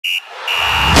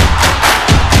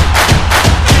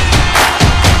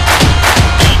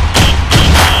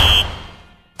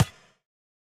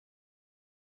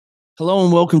Hello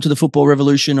and welcome to the Football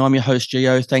Revolution. I'm your host,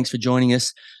 Gio. Thanks for joining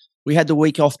us. We had the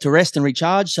week off to rest and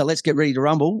recharge, so let's get ready to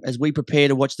rumble as we prepare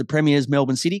to watch the Premiers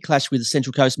Melbourne City clash with the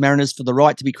Central Coast Mariners for the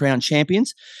right to be crowned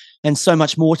champions, and so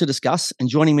much more to discuss. And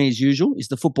joining me as usual is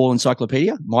the Football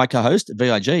Encyclopedia, my co-host,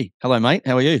 VIG. Hello, mate.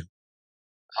 How are you?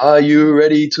 Are you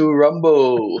ready to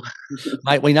rumble?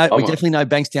 Mate, we definitely know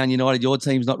Bankstown United, your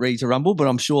team's not ready to rumble, but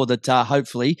I'm sure that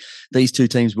hopefully these two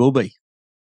teams will be.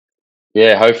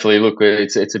 Yeah, hopefully. Look,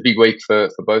 it's a big week for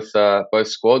both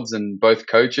squads and both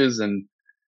coaches, and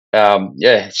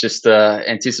it's just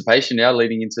anticipation now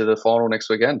leading into the final next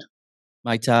weekend.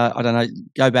 Mate, I don't know.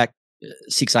 Go back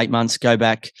 6-8 months. Go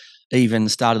back even the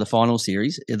start of the final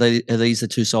series. Are these the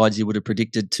two sides you would have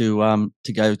predicted to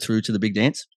go through to the big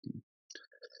dance?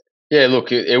 Yeah,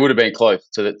 look, it would have been close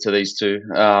to these two.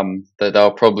 They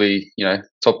were probably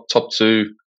top two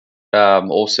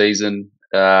all season.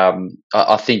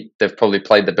 I think they've probably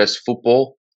played the best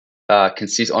football on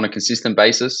a consistent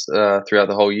basis throughout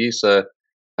the whole year. So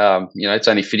it's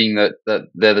only fitting that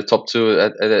they're the top two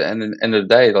at the end of the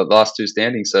day, the last two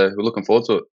standing. So we're looking forward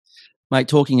to it. Mate,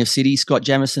 talking of City, Scott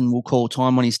Jamieson will call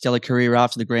time on his stellar career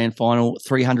after the grand final,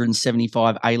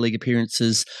 375 A-League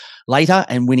appearances later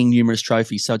and winning numerous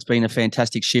trophies. So it's been a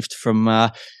fantastic shift from,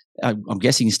 I'm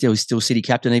guessing he's still City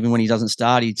captain. Even when he doesn't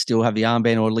start, he'd still have the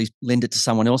armband or at least lend it to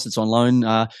someone else that's on loan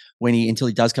until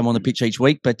he does come on the pitch each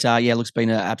week. But it's been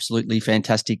an absolutely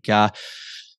fantastic 10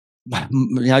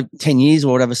 years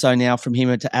or whatever so now from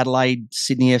him to Adelaide,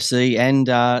 Sydney FC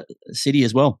and City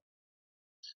as well.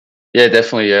 Yeah,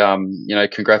 definitely.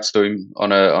 Congrats to him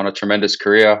on a tremendous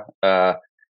career.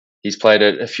 He's played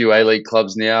at a few A-League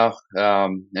clubs now,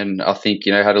 and I think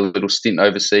had a little stint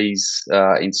overseas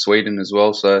in Sweden as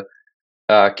well. So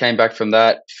came back from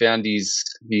that, found he's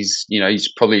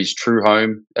probably his true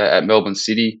home at Melbourne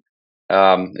City.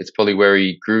 It's probably where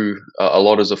he grew a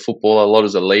lot as a footballer, a lot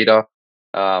as a leader,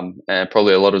 and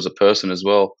probably a lot as a person as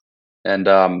well. And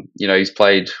he's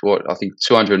played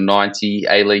 290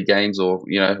 A-League games, or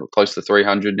close to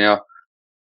 300 now.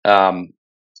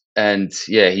 And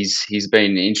he's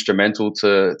been instrumental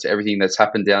to everything that's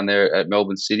happened down there at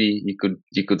Melbourne City.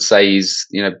 You could say he's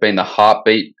been the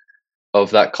heartbeat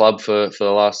of that club for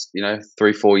the last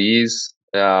 3-4 years.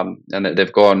 And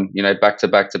they've gone back to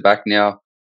back now.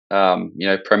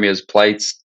 Premier's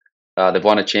plates. They've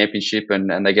won a championship,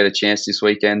 and they get a chance this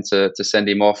weekend to send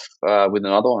him off with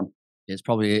another one. It's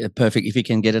probably perfect if he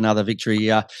can get another victory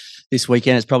this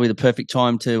weekend. It's probably the perfect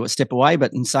time to step away.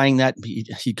 But in saying that,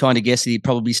 you kind of guess that he'd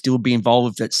probably still be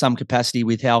involved at some capacity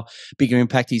with how big an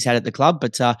impact he's had at the club.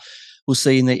 But we'll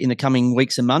see in the coming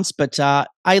weeks and months. But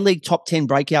A-League top 10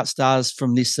 breakout stars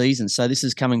from this season. So this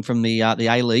is coming from the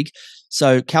A-League.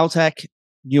 So Kaltak,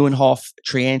 Neuenhoff,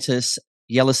 Triantis,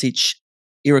 Jelicic,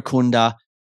 Irakunda,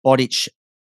 Bodic,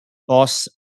 Boss,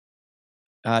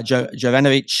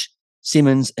 Jovanovic,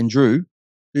 Simmons and Drew.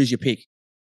 Who's your pick?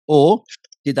 Or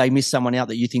did they miss someone out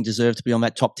that you think deserved to be on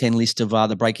that top 10 list of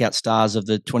the breakout stars of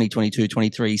the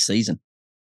 2022-23 season?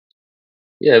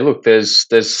 Yeah, look, there's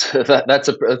that's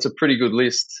a pretty good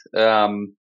list. I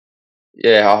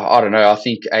don't know. I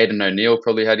think Aidan O'Neill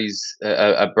probably had his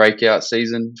a breakout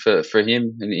season for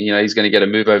him, and he's going to get a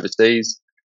move overseas.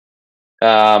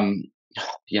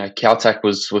 Kaltak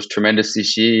was tremendous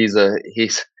this year.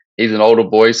 He's an older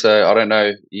boy, so I don't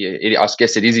know. I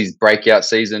guess it is his breakout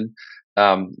season.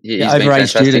 He's overage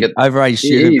student. Overage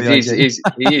student.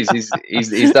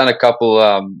 He's done a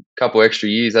couple extra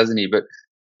years, hasn't he? But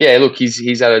yeah, look,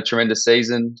 he's had a tremendous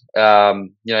season.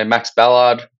 Max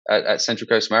Ballard at Central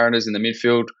Coast Mariners in the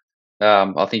midfield.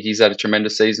 I think he's had a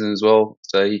tremendous season as well.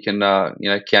 So he can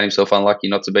count himself unlucky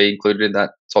not to be included in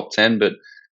that top 10. But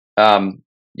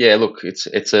look,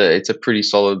 it's a pretty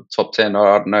solid top 10.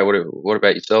 I don't know. What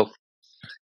about yourself?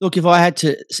 Look, if I had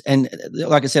to, and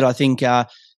like I said, I think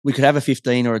we could have a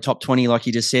 15 or a top 20, like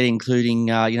you just said, including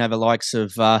the likes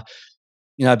of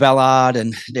Ballard,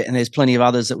 and there's plenty of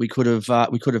others that we could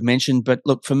have mentioned. But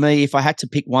look, for me, if I had to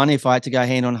pick one, if I had to go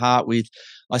hand on heart with,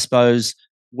 I suppose,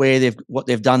 what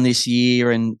they've done this year,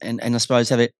 and I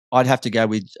suppose I'd have to go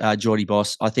with Geordie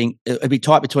Boss. I think it'd be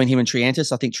tight between him and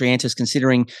Triantis. I think Triantis,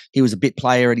 considering he was a bit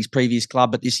player at his previous club,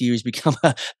 but this year he's become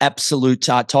an absolute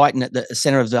titan at the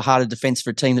centre of the heart of defence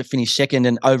for a team that finished second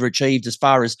and overachieved as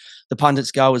far as the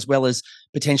pundits go, as well as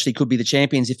potentially could be the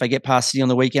champions if they get past City on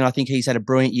the weekend. I think he's had a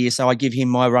brilliant year, so I give him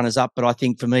my runners-up. But I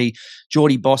think for me,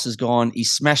 Geordie Boss has gone. He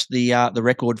smashed the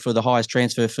record for the highest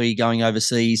transfer fee going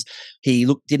overseas. He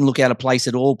didn't look out of place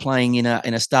at all playing in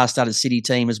a star-studded City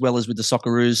team as well as with the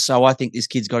Socceroos. So I think this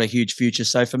kid's got a huge future.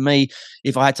 So for me,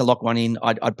 if I had to lock one in,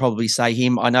 I'd probably say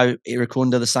him. I know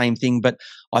Irukunda, the same thing, but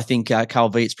I think Carl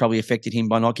Veit's probably affected him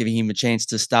by not giving him a chance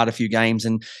to start a few games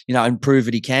and prove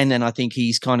that he can. And I think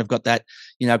he's kind of got that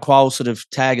Quayle sort of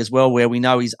tag as well, where we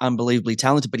know he's unbelievably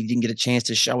talented, but he didn't get a chance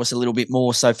to show us a little bit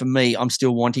more. So for me, I'm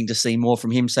still wanting to see more from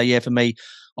him. So yeah, for me,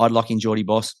 I'd lock in Geordie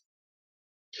Boss.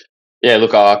 Yeah,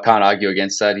 look, I can't argue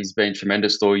against that. He's been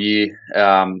tremendous all year.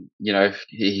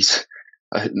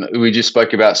 We just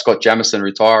spoke about Scott Jamieson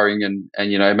retiring,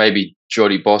 and maybe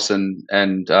Geordie Boss and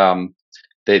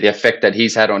the effect that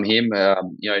he's had on him,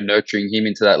 nurturing him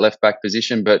into that left back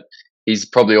position. But he's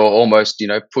probably almost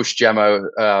pushed Jamo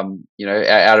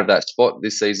out of that spot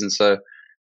this season. So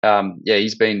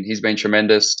he's been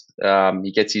tremendous.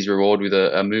 He gets his reward with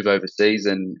a move overseas,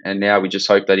 and now we just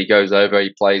hope that he goes over.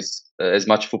 He plays as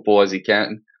much football as he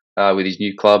can with his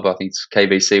new club. I think it's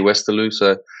KVC Westerlo.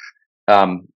 So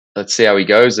let's see how he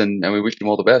goes, and we wish him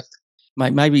all the best.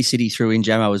 Mate, maybe City threw in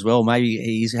Jamo as well. Maybe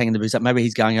he's hanging the boots up. Maybe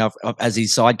he's going up as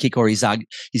his sidekick or his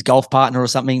golf partner or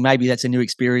something. Maybe that's a new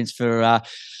experience for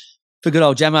good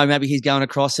old Jamo. Maybe he's going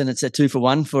across and it's a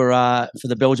 2-for-1 for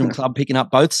the Belgium club, picking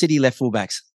up both City left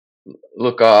fullbacks.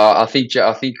 Look, I think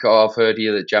I've heard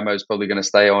here that Jamo is probably going to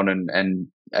stay on and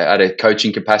at a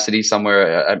coaching capacity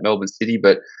somewhere at Melbourne City,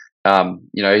 but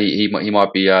he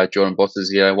might be Jordan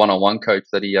Boss's one-on-one coach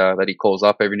that he calls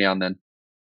up every now and then.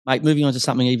 Mate, moving on to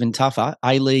something even tougher,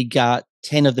 A-League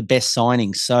 10 of the best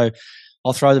signings. So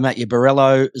I'll throw them at you: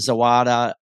 Borrello,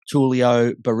 Zawada,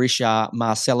 Tulio, Berisha,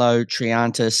 Marcelo,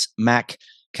 Triantis, Mack,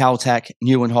 Kaltak,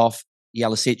 Neuenhoff,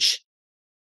 Yalisic.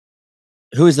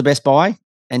 Who is the best buy?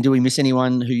 And do we miss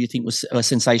anyone who you think was a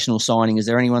sensational signing? Is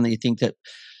there anyone that you think that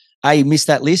A, missed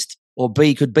that list, or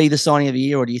B, could be the signing of the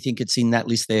year, or do you think it's in that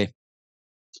list there?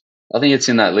 I think it's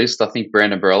in that list. I think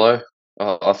Brandon Borrello.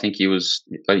 I think he was,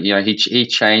 he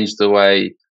changed the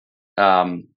way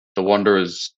the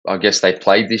Wanderers, I guess, they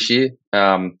played this year.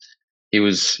 He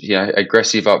was,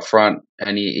 aggressive up front,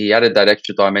 and he added that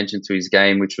extra dimension to his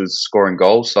game, which was scoring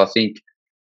goals. So I think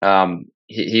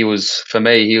he was, for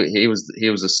me, he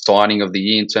was a signing of the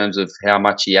year in terms of how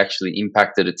much he actually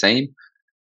impacted a team.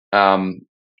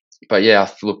 But yeah,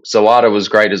 look, Zawada was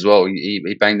great as well.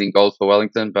 He banged in goals for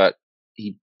Wellington, but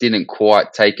he didn't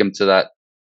quite take him to that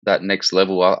next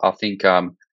level. I think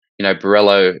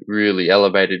Borrello really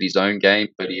elevated his own game,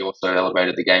 but he also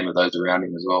elevated the game of those around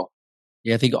him as well.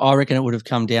 Yeah, I reckon it would have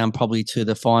come down probably to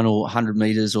the final 100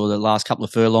 metres or the last couple of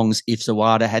furlongs if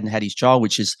Zawada hadn't had his child,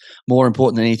 which is more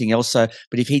important than anything else. So,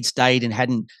 but if he'd stayed and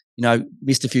hadn't,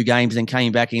 missed a few games and then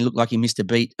came back and he looked like he missed a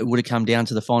beat, it would have come down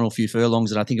to the final few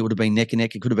furlongs, and I think it would have been neck and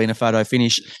neck. It could have been a photo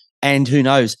finish. And who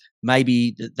knows,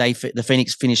 maybe the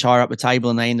Phoenix finish higher up the table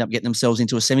and they end up getting themselves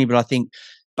into a semi. But I think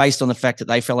based on the fact that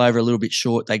they fell over a little bit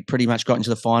short, they pretty much got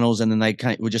into the finals, and then they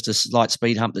were just a slight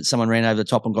speed hump that someone ran over the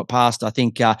top and got past. I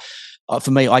think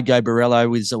for me, I'd go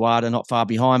Borrello with Zawada not far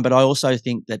behind. But I also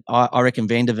think that I reckon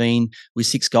Van der Veen with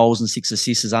 6 goals and 6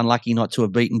 assists is unlucky not to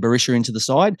have beaten Berisha into the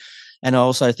side. And I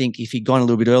also think if he'd gone a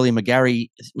little bit earlier, McGarry,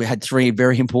 we had 3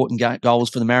 very important goals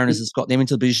for the Mariners. It's got them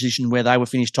into the position where they were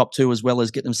finished top 2 as well as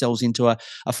get themselves into a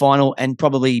final, and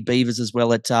probably Beavers as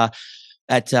well at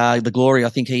the Glory. I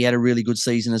think he had a really good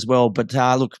season as well. But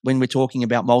look, when we're talking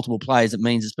about multiple players, it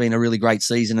means it's been a really great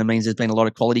season. It means there's been a lot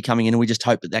of quality coming in, and we just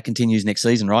hope that continues next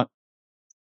season, right?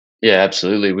 Yeah,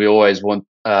 absolutely. We always want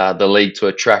the league to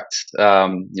attract,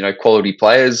 quality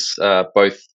players,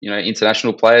 both,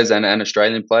 international players and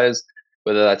Australian players,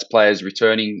 whether that's players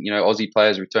returning, Aussie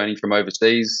players returning from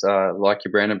overseas, like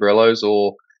your Brandon Borrellos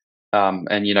or,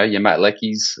 your Matt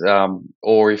Leckies,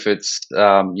 or if it's,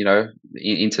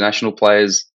 international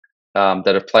players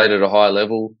that have played at a high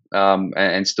level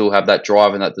and still have that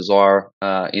drive and that desire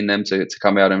in them to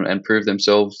come out and prove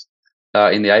themselves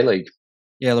in the A-League.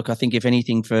 Yeah, look, I think if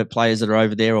anything for players that are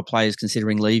over there or players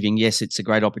considering leaving, yes, it's a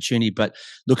great opportunity. But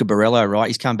look at Borrello, right?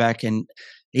 He's come back and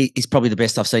he's probably the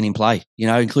best I've seen him play,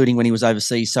 including when he was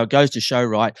overseas. So it goes to show,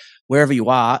 right, wherever you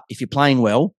are, if you're playing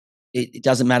well, it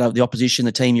doesn't matter the opposition,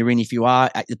 the team you're in. If you are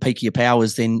at the peak of your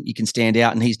powers, then you can stand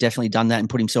out. And he's definitely done that and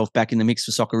put himself back in the mix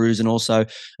for Socceroos, and also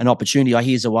an opportunity. I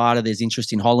hear Zawada, there's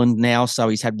interest in Holland now. So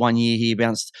he's had 1 year here,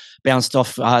 bounced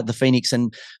off the Phoenix,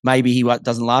 and maybe he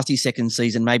doesn't last his second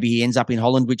season. Maybe he ends up in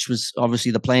Holland, which was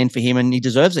obviously the plan for him, and he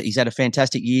deserves it. He's had a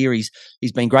fantastic year. He's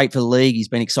been great for the league. He's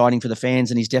been exciting for the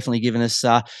fans, and he's definitely given us,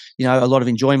 a lot of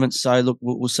enjoyment. So look,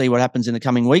 we'll see what happens in the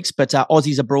coming weeks. But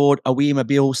Aussies abroad, Awir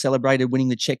Mabil celebrated winning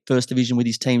the Czech First Division with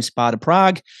his team Sparta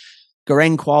Prague.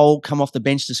 Garang Kuol come off the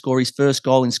bench to score his first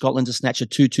goal in Scotland to snatch a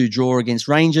 2-2 draw against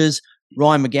Rangers.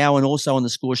 Ryan McGowan also on the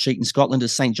score sheet in Scotland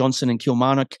as St Johnstone and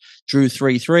Kilmarnock drew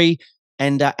 3-3.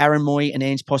 And Aaron Moy and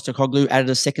Ange Postecoglou added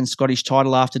a second Scottish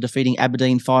title after defeating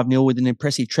Aberdeen 5-0 with an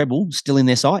impressive treble still in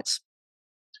their sights.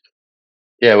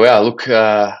 Yeah, wow. Look,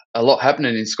 a lot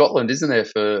happening in Scotland, isn't there,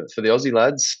 for the Aussie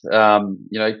lads?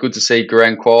 Good to see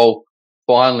Garang Kuol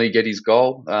finally get his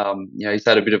goal. He's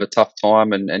had a bit of a tough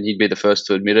time, and he'd be the first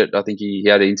to admit it. I think he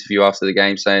had an interview after the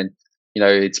game saying,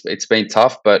 it's been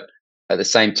tough, but at the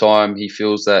same time, he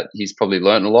feels that he's probably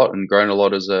learned a lot and grown a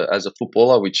lot as a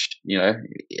footballer, which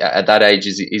at that age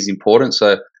is important.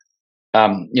 So,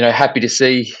 happy to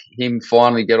see him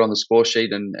finally get on the score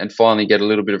sheet and finally get a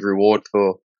little bit of reward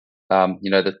for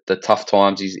the tough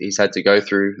times he's had to go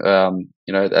through.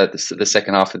 At the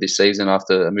second half of this season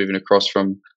after moving across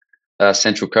from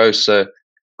Central Coast. So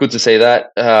good to see that.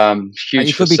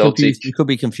 Huge for Celtic. You could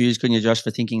be confused, couldn't you, Josh,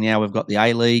 for thinking now we've got the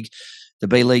A League, the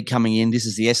B League coming in. This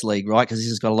is the S League, right? Because this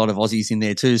has got a lot of Aussies in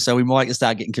there too. So we might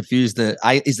start getting confused.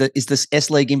 Is the S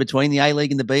League in between the A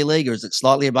League and the B League, or is it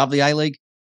slightly above the A League?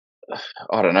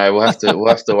 I don't know. We'll have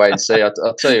to wait and see.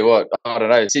 I'll tell you what. I don't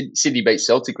know. Sydney beat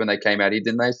Celtic when they came out here,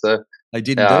 didn't they? So they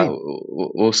did indeed.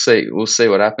 We'll see. We'll see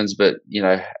what happens. But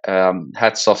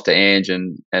hats off to Ange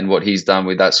and what he's done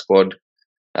with that squad.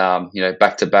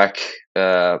 Back to back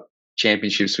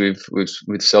championships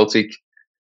with Celtic.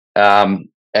 They're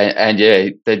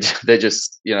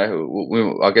just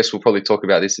I guess we'll probably talk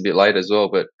about this a bit later as well.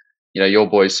 But your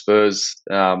boys Spurs,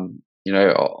 on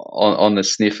the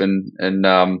sniff and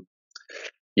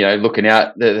looking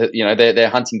out. They're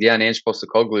hunting down Ange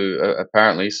Postecoglou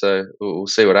apparently. So we'll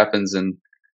see what happens, and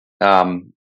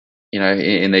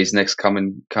in these next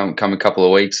coming couple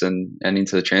of weeks and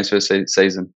into the transfer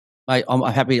season. Mate, I'm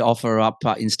happy to offer up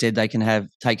instead they can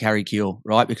take Harry Kewell,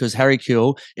 right? Because Harry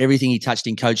Kewell, everything he touched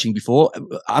in coaching before,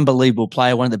 unbelievable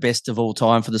player, one of the best of all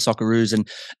time for the Socceroos, and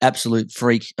absolute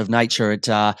freak of nature at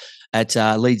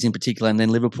Leeds in particular, and then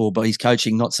Liverpool. But his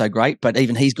coaching not so great. But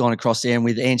even he's gone across there, and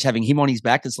with Ange having him on his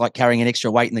back, it's like carrying an extra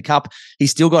weight in the cup.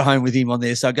 He's still got home with him on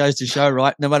there, so it goes to show,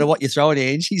 right? No matter what you throw at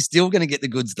Ange, he's still going to get the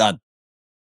goods done.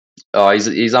 Oh,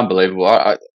 he's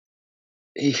unbelievable.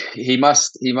 He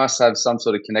must have some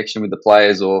sort of connection with the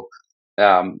players, or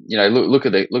look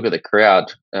at the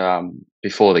crowd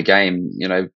before the game.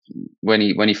 When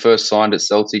he first signed at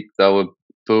Celtic, they were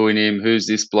booing him. Who's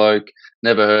this bloke?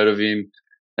 Never heard of him.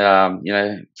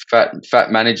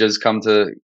 Fat managers come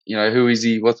to who is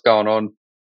he? What's going on?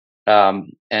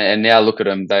 And now look at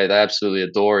him. They absolutely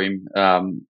adore him.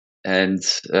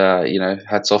 Hats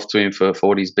off to him for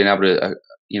what he's been able to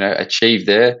achieve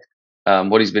there.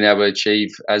 What he's been able to achieve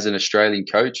as an Australian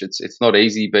coach. It's not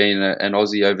easy being an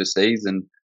Aussie overseas, and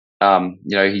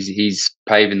he's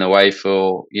paving the way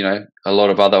for a lot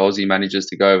of other Aussie managers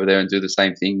to go over there and do the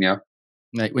same thing now.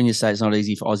 Mate, when you say it's not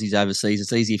easy for Aussies overseas,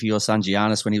 it's easy for your son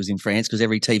Giannis when he was in France, because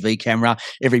every TV camera,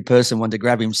 every person wanted to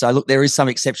grab him. So, look, there is some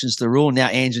exceptions to the rule. Now,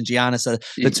 Ange and Giannis are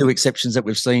the two exceptions that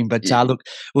we've seen. But, look,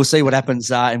 we'll see what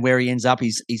happens and where he ends up.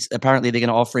 He's apparently they're going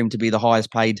to offer him to be the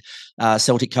highest paid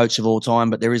Celtic coach of all time.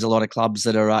 But there is a lot of clubs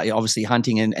that are obviously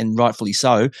hunting, and rightfully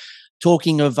so.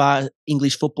 Talking of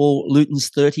English football,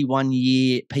 Luton's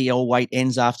 31-year PL wait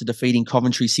ends after defeating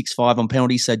Coventry 6-5 on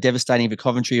penalties. So devastating for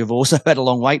Coventry, who've also had a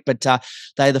long wait. But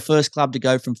they're the first club to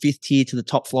go from fifth tier to the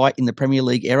top flight in the Premier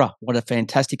League era. What a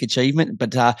fantastic achievement.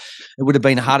 But it would have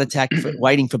been a heart attack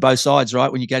waiting for both sides,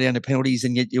 right? When you go down to penalties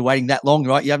and you're waiting that long,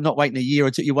 right? You're not waiting a year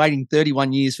or two. You're waiting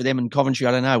 31 years for them, and Coventry,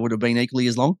 I don't know, would have been equally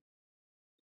as long.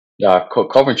 Yeah,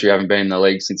 Coventry haven't been in the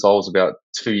league since I was about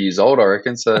 2 years old, I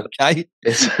reckon. So okay,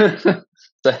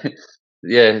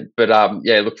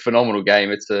 look, phenomenal game.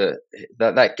 It's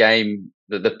that game,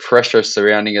 the pressure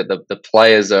surrounding it. The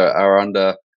players are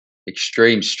under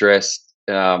extreme stress.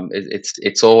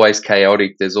 It's always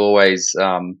chaotic. There's always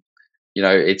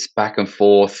it's back and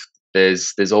forth.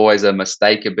 There's always a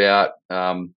mistake about.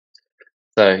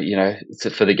 So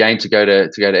for the game to go to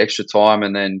extra time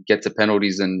and then get to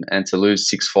penalties and to lose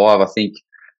 6-5, I think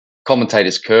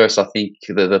commentators curse. I think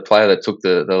the player that took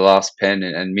the last pen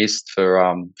and missed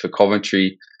for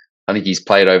Coventry, I think he's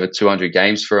played over 200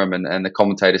 games for him, and the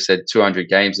commentator said 200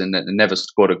 games and never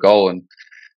scored a goal, and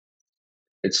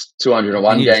it's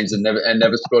 201 games and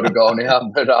never scored a goal now.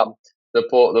 But the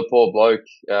poor bloke,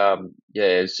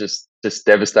 it's just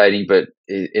devastating. But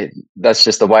that's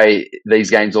just the way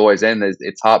these games always end.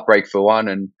 It's heartbreak for one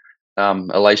and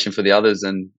elation for the others,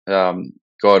 and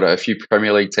God, a few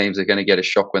Premier League teams are going to get a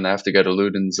shock when they have to go to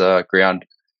Luton's ground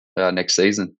next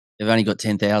season. They've only got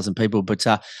 10,000 people, but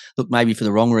look, maybe for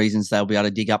the wrong reasons, they'll be able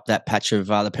to dig up that patch of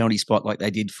the penalty spot like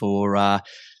they did for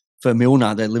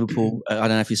Milner. That Liverpool, I don't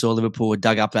know if you saw, Liverpool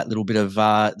dug up that little bit of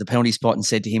the penalty spot and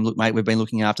said to him, "Look, mate, we've been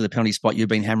looking after the penalty spot you've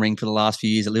been hammering for the last few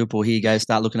years at Liverpool. Here you go,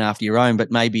 start looking after your own." But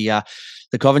maybe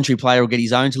the Coventry player will get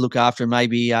his own to look after, and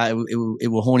maybe it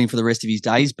will haunt him for the rest of his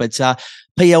days. But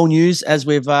PL news, as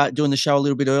we've doing the show a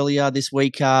little bit earlier this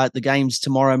week, the game's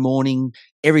tomorrow morning.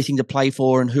 Everything to play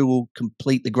for and who will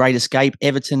complete the great escape.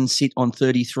 Everton sit on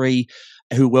 33,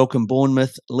 who welcome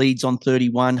Bournemouth. Leeds on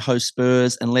 31, host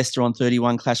Spurs, and Leicester on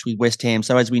 31, clash with West Ham.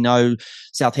 So as we know,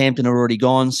 Southampton are already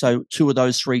gone. So two of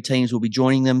those three teams will be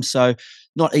joining them. So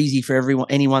not easy for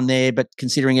anyone there, but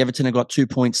considering Everton have got 2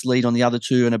 points lead on the other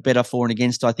two and a better for and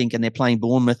against, I think, and they're playing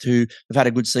Bournemouth, who have had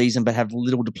a good season but have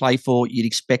little to play for, you'd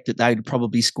expect that they would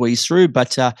probably squeeze through.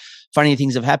 But funny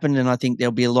things have happened, and I think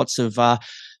there'll be lots of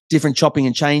different chopping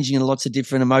and changing and lots of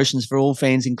different emotions for all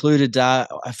fans included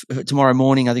tomorrow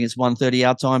morning. I think it's 1:30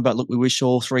 our time, but look, we wish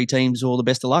all three teams all the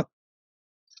best of luck.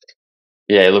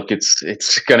 Yeah, look,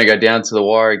 it's going to go down to the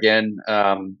wire again.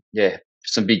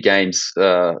 Some big games,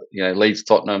 Leeds,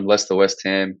 Tottenham, Leicester, West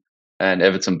Ham, and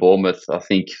Everton, Bournemouth. I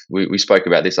think we spoke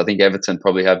about this. I think Everton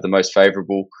probably have the most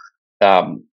favourable,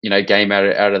 game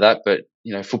out of that. But,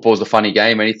 football's a funny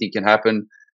game. Anything can happen.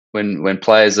 When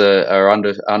players are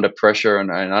under pressure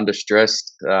and under stress,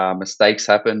 mistakes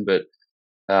happen. But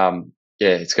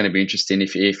it's going to be interesting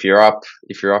if you're up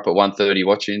at 1:30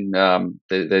 watching.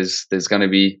 There's going to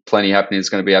be plenty happening. It's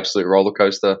going to be absolute roller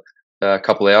coaster. A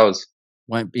couple of hours.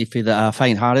 Won't be for the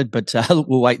faint-hearted, but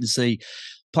we'll wait and see.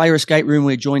 Player escape room.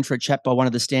 We're joined for a chat by one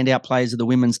of the standout players of the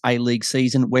Women's A-League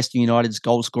season, Western United's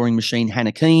goal-scoring machine,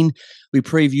 Hannah Keane. We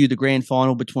preview the grand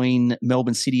final between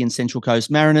Melbourne City and Central Coast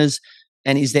Mariners.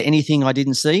 And is there anything I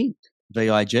didn't see?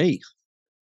 VIG.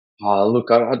 Look,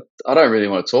 I don't really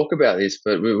want to talk about this,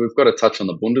 but we've got to touch on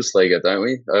the Bundesliga, don't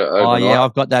we?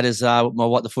 I've got that as my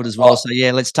what the foot as well. So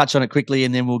yeah, let's touch on it quickly,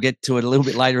 and then we'll get to it a little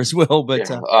bit later as well. But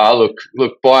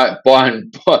look,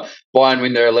 Bayern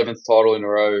win their 11th title in a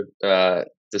row.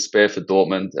 Despair for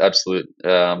Dortmund. Absolute,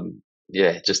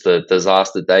 just a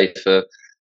disaster day for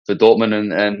Dortmund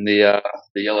and the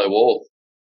yellow wall.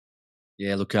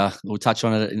 Yeah, look, we'll touch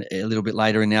on it a little bit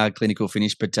later in our clinical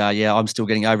finish. But, I'm still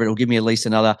getting over it. It'll give me at least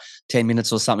another 10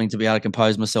 minutes or something to be able to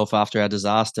compose myself after our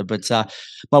disaster. But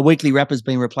my weekly wrap has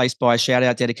been replaced by a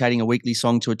shout-out dedicating a weekly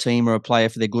song to a team or a player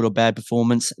for their good or bad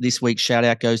performance. This week's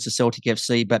shout-out goes to Celtic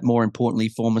FC, but more importantly,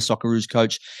 former Socceroos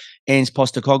coach Ange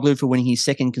Postecoglou for winning his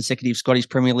second consecutive Scottish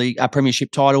Premiership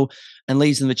title and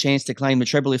leaves them the chance to claim the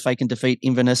treble if they can defeat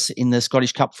Inverness in the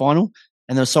Scottish Cup final.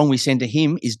 And the song we send to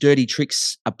him is Dirty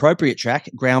Tricks' appropriate track,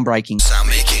 Groundbreaking. Sound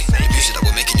making, music that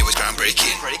we're making you is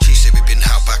groundbreaking. She said we've been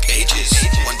out back ages.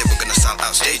 One day we're gonna sell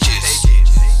out stages.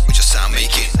 We just sound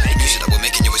making, music that we're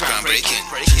making you is groundbreaking.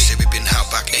 She said we've been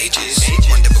out back ages.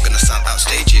 One day we're gonna sell out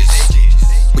stages.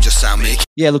 We just sound making.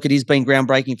 Yeah, look, it has been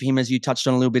groundbreaking for him, as you touched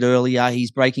on a little bit earlier.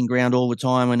 He's breaking ground all the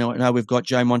time. I know we've got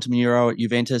Joe Montemuro at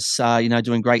Juventus,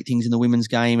 doing great things in the women's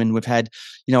game, and we've had,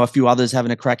 a few others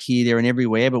having a crack here, there, and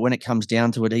everywhere. But when it comes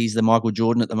down to it, he's the Michael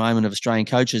Jordan at the moment of Australian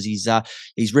coaches.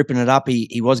 He's ripping it up.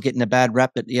 He was getting a bad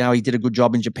rap, but he did a good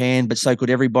job in Japan, but so could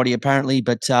everybody apparently.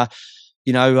 But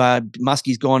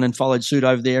Muskie's gone and followed suit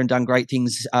over there and done great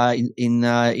things in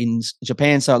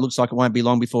Japan. So it looks like it won't be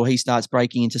long before he starts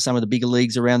breaking into some of the bigger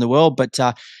leagues around the world. But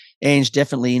Ange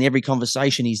definitely in every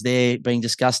conversation he's there being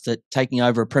discussed at taking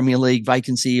over a Premier League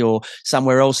vacancy or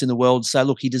somewhere else in the world. So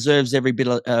look, he deserves every bit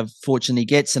of fortune he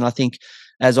gets. And I think,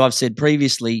 as I've said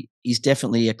previously, he's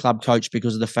definitely a club coach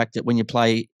because of the fact that when you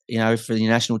play, for the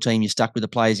national team, you're stuck with the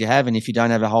players you have. And if you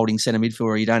don't have a holding centre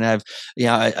midfielder, you don't have,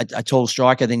 a tall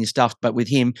striker, then you're stuffed. But with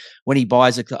him, when he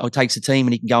buys or takes a team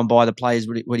and he can go and buy the players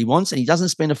what he wants, and he doesn't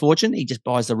spend a fortune, he just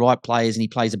buys the right players and he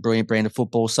plays a brilliant brand of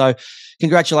football. So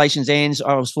congratulations, Ange.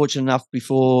 I was fortunate enough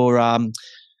before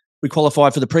we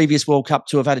qualified for the previous World Cup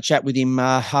to have had a chat with him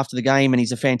after the game, and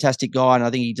he's a fantastic guy, and I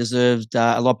think he deserved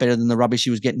a lot better than the rubbish he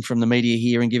was getting from the media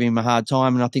here and giving him a hard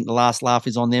time. And I think the last laugh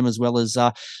is on them, as well as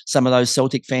some of those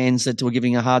Celtic fans that were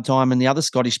giving a hard time, and the other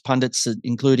Scottish pundits,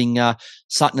 including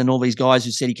Sutton and all these guys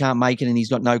who said he can't make it and he's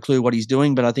got no clue what he's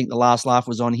doing. But I think the last laugh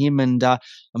was on him, and I'm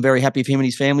very happy for him and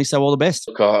his family, so all the best.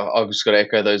 Look, I've just got to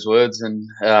echo those words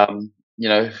and,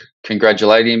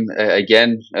 congratulate him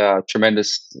again.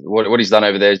 Tremendous. What he's done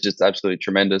over there is just absolutely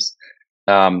tremendous.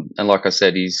 And like I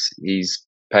said, he's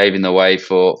paving the way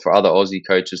for other Aussie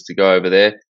coaches to go over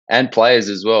there and players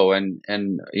as well. And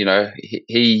Ange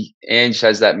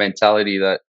has that mentality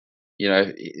that,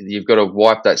 you've got to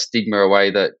wipe that stigma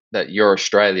away that you're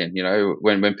Australian.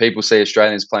 When people see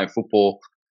Australians playing football,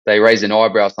 they raise an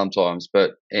eyebrow sometimes,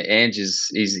 but Ange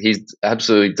he's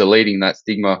absolutely deleting that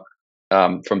stigma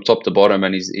from top to bottom,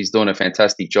 and he's doing a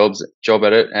fantastic job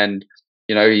at it. And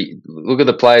look at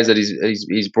the players that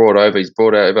he's brought over. He's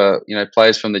brought over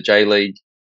players from the J League.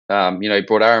 He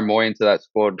brought Aaron Moy into that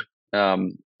squad,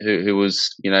 who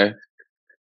was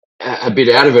a bit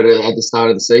out of it at the start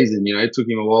of the season. It took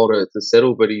him a while to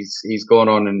settle, but he's gone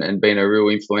on and been a real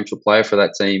influential player for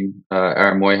that team.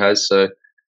 Aaron Moy has. So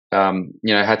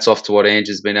hats off to what Ange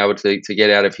has been able to get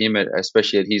out of him,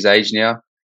 especially at his age now.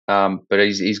 But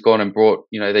he's gone and brought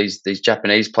these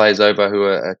Japanese players over who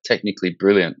are technically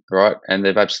brilliant, right? And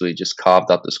they've absolutely just carved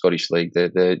up the Scottish league.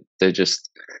 They're just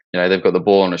they've got the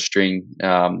ball on a string.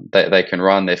 They can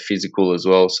run. They're physical as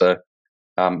well. So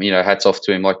hats off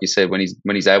to him, like you said, when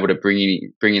he's able to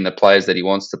bring in the players that he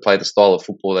wants to play the style of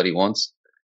football that he wants.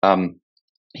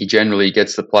 He generally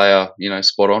gets the player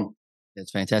spot on.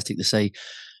 That's fantastic to see.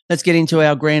 Let's get into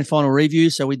our grand final review.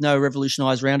 So with no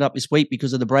revolutionised roundup this week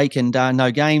because of the break and no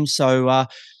games. So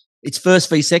it's first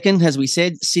v second, as we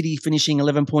said. City finishing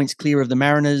 11 points clear of the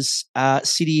Mariners.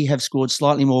 City have scored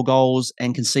slightly more goals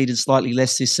and conceded slightly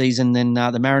less this season than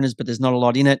the Mariners, but there's not a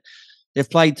lot in it. They've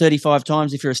played 35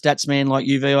 times if you're a stats man like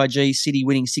UVIG. City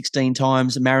winning 16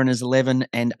 times, Mariners 11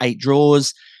 and 8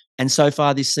 draws. And so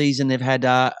far this season, they've had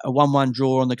a 1-1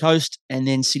 draw on the coast, and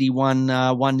then City won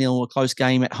 1-0, a close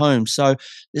game at home. So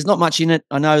there's not much in it.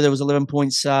 I know there was 11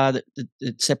 points that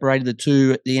separated the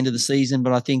two at the end of the season,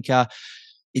 but I think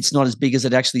it's not as big as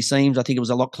it actually seems. I think it was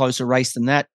a lot closer race than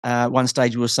that. One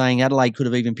stage we were saying Adelaide could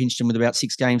have even pinched them with about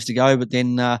 6 games to go, but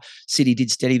then City did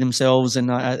steady themselves,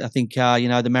 and I think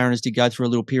the Mariners did go through a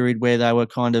little period where they were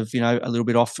kind of a little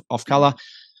bit off colour.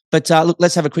 But look,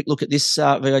 let's have a quick look at this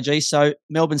VIG. So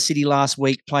Melbourne City last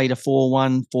week played a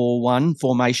 4-1-4-1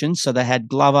 formation. So they had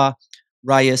Glover,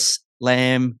 Reyes,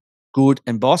 Lamb, Good,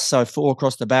 and Boss. So 4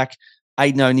 across the back.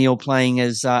 Aidan O'Neill playing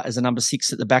as a number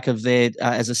 6 at the back of their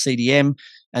as a CDM,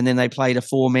 and then they played a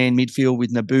 4-man midfield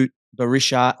with Naboot,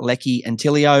 Barisha, Leckie, and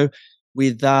Tilio,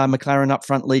 with McLaren up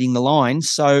front leading the line.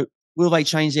 So will they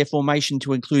change their formation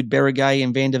to include Berregay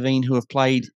and Van der Veen, who have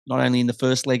played not only in the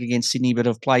first leg against Sydney, but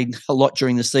have played a lot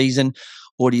during the season?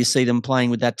 Or do you see them playing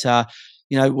with that,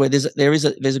 where there's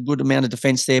a good amount of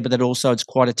defence there, but that also it's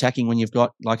quite attacking when you've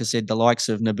got, like I said, the likes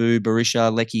of Naboo,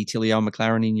 Barisha, Leckie, Tilio, and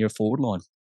McLaren in your forward line?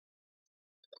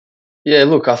 Yeah,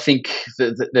 look, I think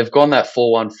they've gone that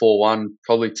 4-1-4-1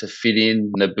 probably to fit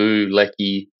in Naboo,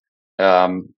 Leckie,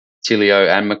 Tilio,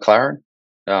 and McLaren.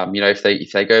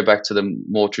 If they go back to the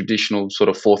more traditional sort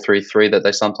of 4-3-3 that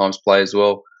they sometimes play as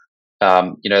well,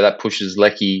 that pushes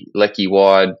Leckie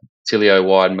wide, Tilio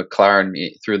wide, McLaren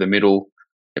through the middle.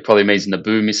 It probably means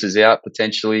Naboo misses out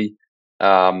potentially,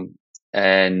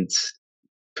 and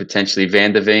potentially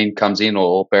Van der Veen comes in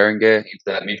or Berenguer into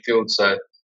that midfield. So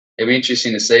it'll be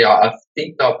interesting to see. I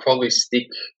think they'll probably stick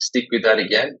with that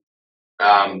again.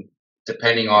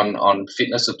 Depending on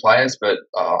fitness of players, but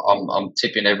I'm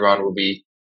tipping everyone will be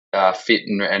fit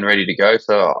and ready to go.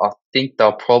 So I think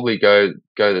they'll probably go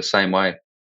the same way.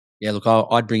 Yeah, look,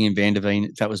 I'd bring in Van der Veen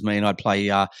if that was me, and I'd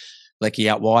play Leckie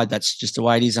out wide. That's just the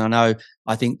way it is. And I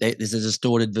think that there's a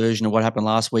distorted version of what happened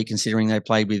last week, considering they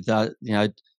played with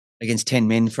against 10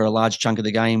 men for a large chunk of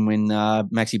the game when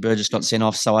Maxi Burgess got sent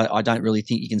off. So I don't really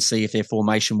think you can see if their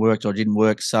formation worked or didn't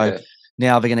work. So. Yeah.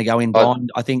 Now they're going to go in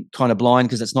blind. I think kind of blind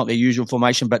because it's not their usual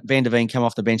formation. But Van der Veen came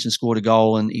off the bench and scored a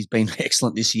goal, and he's been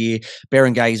excellent this year.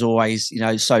 Berenguer is always,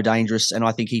 so dangerous, and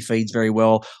I think he feeds very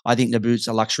well. I think Naboot's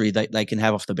a luxury that they can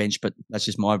have off the bench, but that's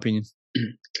just my opinion.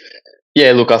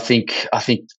 Yeah, look, I think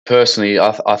personally,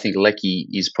 I think Leckie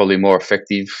is probably more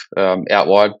effective out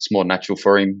wide. It's more natural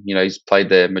for him. He's played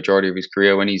the majority of his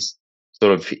career when he's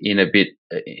sort of in a bit,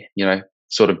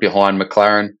 sort of behind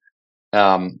McLaren.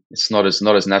 It's not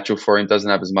as natural for him. Doesn't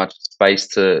have as much space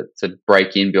to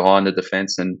break in behind the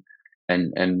defence and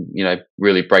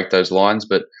really break those lines.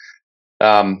 But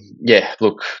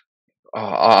look,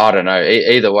 I don't know.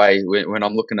 Either way, when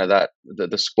I'm looking at that,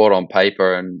 the squad on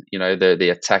paper, and the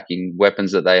attacking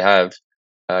weapons that they have,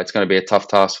 it's going to be a tough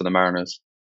task for the Mariners.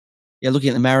 Yeah, looking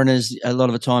at the Mariners, a lot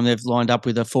of the time they've lined up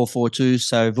with a 4-4-2,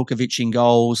 so Vukovic in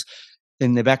goals.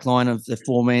 Then the back line of the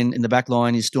four men in the back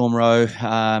line is Storm Rowe,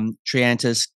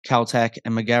 Triantis, Kaltak,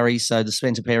 and McGarry. So the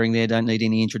centre pairing there don't need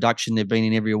any introduction. They've been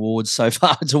in every award so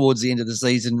far towards the end of the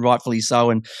season, rightfully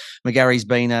so. And McGarry's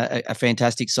been a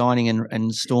fantastic signing,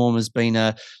 and Storm has been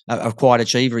a quiet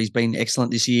achiever. He's been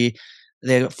excellent this year.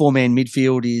 Their four-man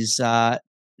midfield is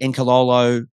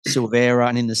Encololo, Silvera,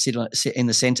 and in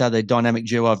the centre, the dynamic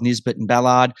duo of Nisbet and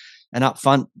Ballard. And up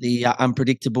front, the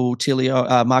unpredictable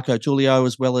Marco Tullio,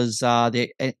 as well as the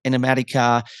enigmatic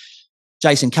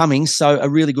Jason Cummings. So a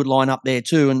really good lineup there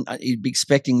too. And you'd be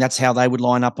expecting that's how they would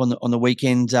line up on the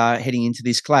weekend heading into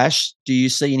this clash. Do you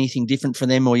see anything different for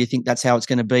them, or you think that's how it's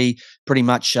going to be? Pretty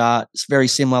much very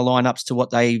similar lineups to what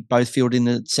they both fielded in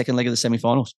the second leg of the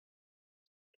semi-finals.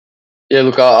 Yeah,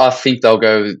 look, I think they'll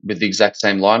go with the exact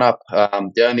same lineup.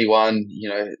 The only one,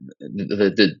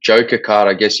 the joker card,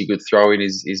 I guess you could throw in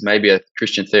is maybe a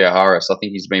Christian Theoharis. I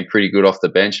think he's been pretty good off the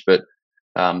bench, but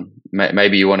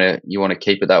maybe you want to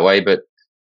keep it that way. But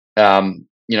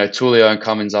Tullio and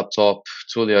Cummins up top.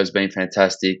 Tullio's been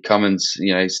fantastic. Cummins,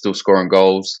 he's still scoring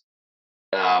goals.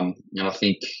 And I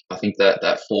think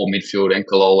that four midfield,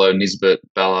 Encololo, Nisbet,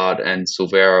 Ballard, and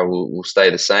Silvera will stay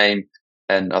the same.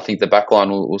 And I think the back line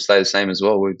will stay the same as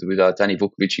well with Danny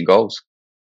Vukovic in goals.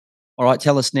 All right,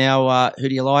 tell us now, who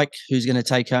do you like? Who's going to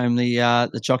take home the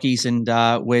chockies, and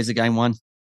where's the game won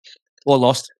or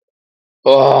lost?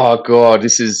 Oh God,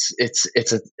 it's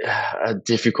a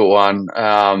difficult one.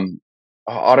 I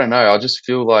don't know. I just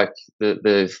feel like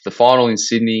the final in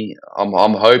Sydney.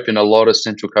 I'm hoping a lot of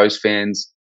Central Coast fans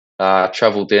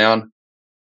travel down.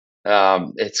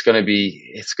 It's going to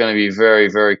be very,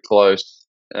 very close.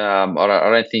 I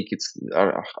don't think it's.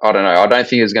 I don't know. I don't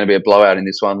think it's going to be a blowout in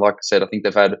this one. Like I said, I think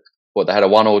they had a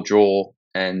 1-1 draw,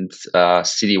 and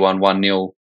City won 1-0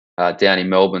 down in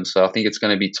Melbourne. So I think it's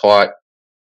going to be tight.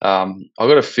 I've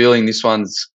got a feeling this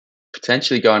one's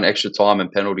potentially going extra time and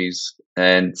penalties,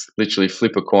 and literally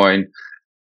flip a coin.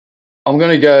 I'm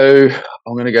going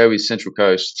to go with Central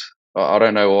Coast. I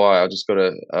don't know why. I just got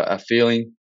a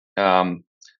feeling.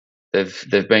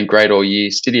 They've been great all year.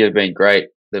 City have been great.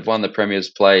 They've won the Premier's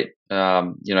Plate.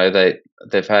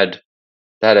 They've had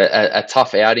a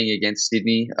tough outing against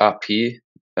Sydney up here,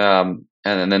 and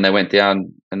then they went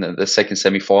down. And the second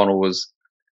semi-final was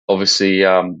obviously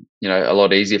a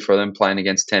lot easier for them, playing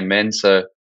against 10 men. So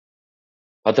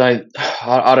I don't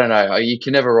know. You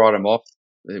can never write them off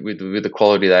with the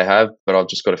quality they have, but I've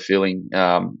just got a feeling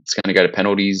it's going to go to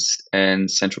penalties, and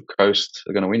Central Coast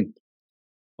are going to win.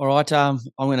 All right, I'm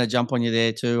going to jump on you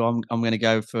there too. I'm going to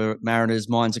go for Mariners.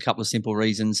 Mine's a couple of simple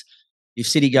reasons. If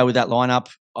City go with that lineup,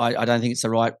 I don't think it's the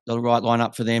right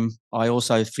lineup for them. I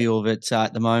also feel that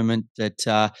at the moment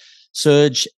that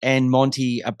Serge and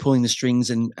Monty are pulling the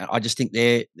strings, and I just think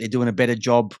they're doing a better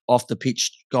job off the pitch,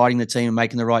 guiding the team and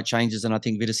making the right changes. And I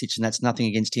think Vidicic, and that's nothing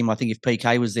against him. I think if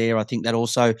PK was there, I think that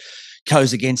also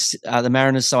goes against the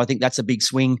Mariners. So I think that's a big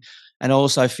swing. And I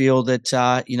also feel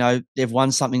that they've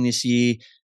won something this year.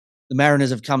 The Mariners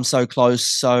have come so close,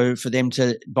 so for them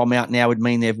to bomb out now would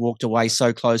mean they've walked away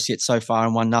so close yet so far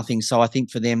and won nothing. So I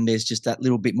think for them, there's just that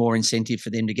little bit more incentive for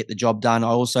them to get the job done. I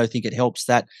also think it helps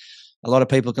that a lot of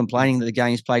people are complaining that the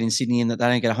game's played in Sydney and that they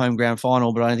don't get a home ground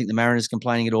final, but I don't think the Mariners are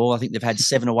complaining at all. I think they've had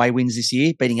 7 away wins this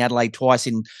year, beating Adelaide twice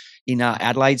in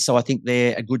Adelaide. So I think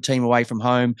they're a good team away from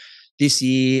home. This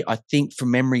year, I think from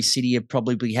memory, City have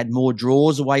probably had more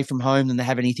draws away from home than they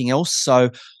have anything else. So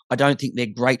I don't think they're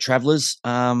great travellers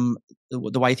the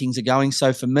way things are going.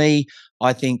 So for me,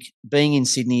 I think being in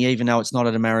Sydney, even though it's not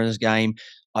at a Mariners game,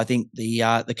 I think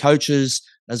the coaches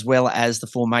as well as the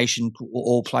formation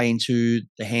all play into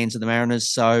the hands of the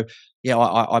Mariners. So yeah,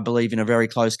 I believe in a very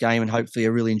close game, and hopefully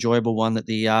a really enjoyable one that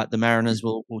the Mariners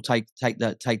will take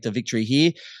the victory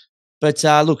here. But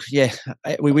look, yeah,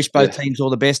 we wish both teams all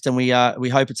the best, and we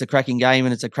hope it's a cracking game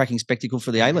and it's a cracking spectacle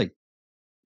for the A-League.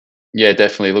 Yeah,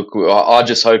 definitely. Look, I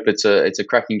just hope it's a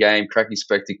cracking game, cracking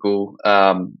spectacle.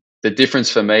 The difference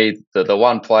for me, the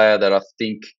one player that I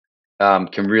think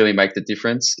can really make the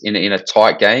difference in a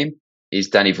tight game is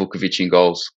Danny Vukovic in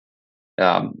goals.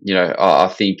 I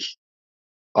think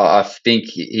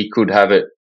he could have it.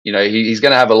 He's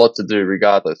going to have a lot to do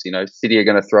regardless. City are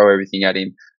going to throw everything at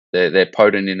him. They're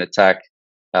potent in attack.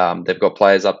 They've got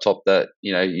players up top that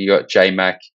you got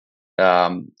J-Mac,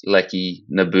 Lecky,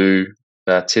 Naboo,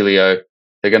 Tilio.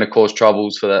 They're going to cause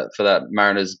troubles for that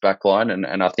Mariners backline,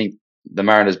 and I think the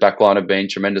Mariners backline have been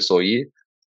tremendous all year.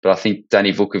 But I think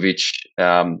Danny Vukovic,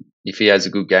 if he has a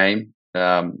good game,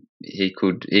 he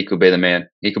could be the man.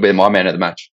 He could be my man of the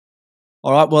match.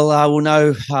 All right. Well, we'll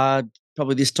know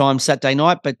probably this time Saturday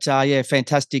night. But yeah,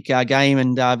 fantastic game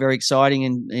and very exciting.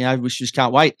 And we just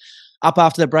can't wait. Up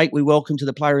after the break, we welcome to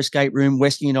the Player Escape Room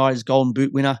Western United's Golden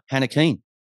Boot winner, Hannah Keane.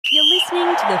 You're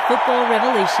listening to the Football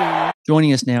Revolution.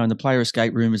 Joining us now in the Player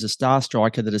Escape Room is a star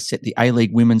striker that has set the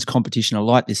A-League women's competition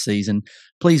alight this season.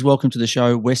 Please welcome to the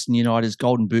show Western United's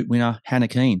Golden Boot winner, Hannah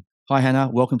Keane. Hi, Hannah.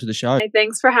 Welcome to the show. Hey,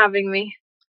 thanks for having me.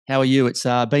 How are you? It's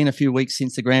been a few weeks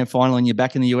since the grand final and you're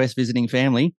back in the US visiting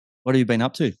family. What have you been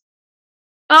up to?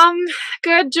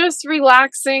 Good. Just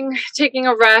relaxing, taking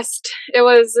a rest. It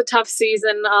was a tough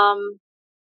season.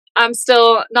 I'm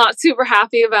still not super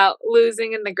happy about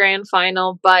losing in the grand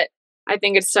final, but I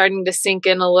think it's starting to sink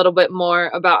in a little bit more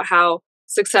about how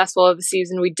successful of a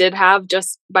season we did have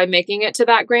just by making it to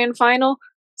that grand final.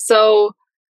 So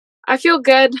I feel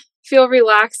good, feel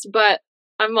relaxed, but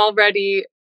I'm already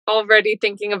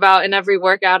thinking about in every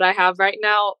workout I have right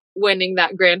now winning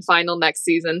that grand final next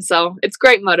season. So it's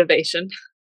great motivation.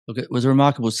 Look, it was a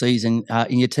remarkable season.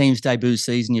 In your team's debut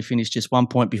season, you finished just 1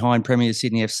 point behind Premier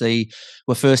Sydney FC,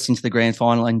 were first into the grand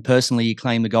final, and personally you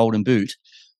claimed the Golden Boot.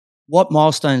 What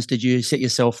milestones did you set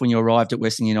yourself when you arrived at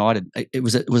Western United?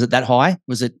 Was it that high?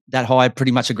 Was it that high,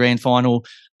 pretty much a grand final,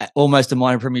 almost a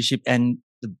minor premiership, and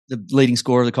the leading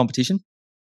scorer of the competition?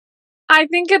 I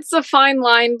think it's a fine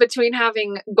line between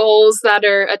having goals that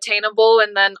are attainable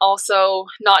and then also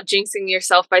not jinxing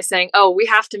yourself by saying, oh, we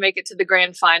have to make it to the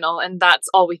grand final. And that's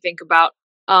all we think about.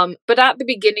 But at the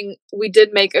beginning, we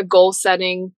did make a goal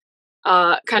setting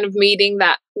kind of meeting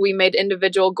that we made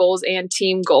individual goals and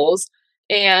team goals.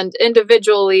 And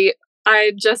individually,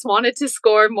 I just wanted to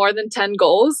score more than 10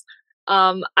 goals.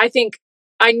 I think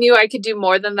I knew I could do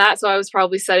more than that. So I was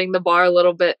probably setting the bar a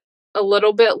little bit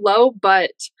low,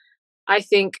 but I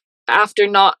think after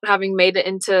not having made it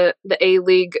into the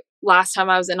A-League last time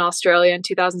I was in Australia in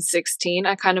 2016,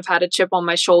 I kind of had a chip on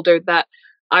my shoulder that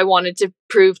I wanted to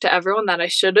prove to everyone that I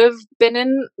should have been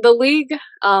in the league.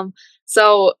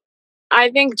 So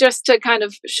I think just to kind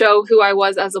of show who I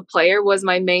was as a player was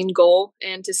my main goal,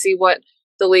 and to see what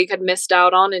the league had missed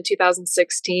out on in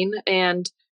 2016. And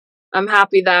I'm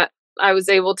happy that I was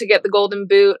able to get the Golden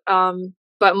Boot.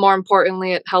 But more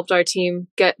importantly, it helped our team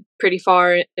get pretty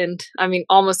far, and I mean,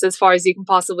 almost as far as you can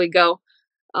possibly go.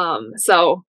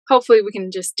 So hopefully we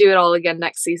can just do it all again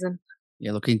next season.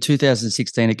 Yeah, look, in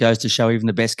 2016, it goes to show even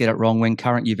the best get it wrong when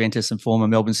current Juventus and former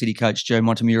Melbourne City coach Joe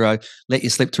Montemuro let you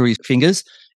slip through his fingers.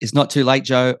 It's not too late,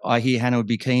 Joe. I hear Hannah would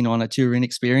be keen on a tour-in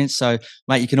experience. So,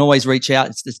 mate, you can always reach out.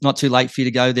 It's not too late for you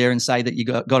to go there and say that you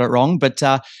got it wrong. But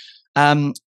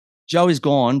Joe is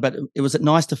gone, but was it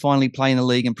nice to finally play in the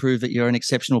league and prove that you're an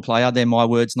exceptional player? They're my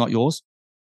words, not yours.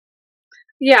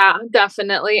 Yeah,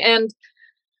 definitely. And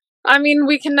I mean,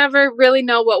 we can never really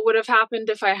know what would have happened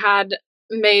if I had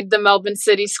made the Melbourne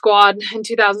City squad in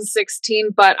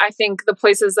 2016. But I think the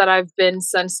places that I've been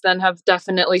since then have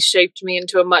definitely shaped me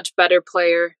into a much better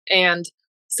player. And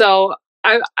so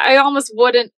I almost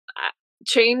wouldn't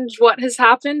change what has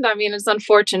happened. I mean, it's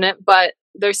unfortunate, but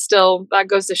that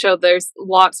goes to show there's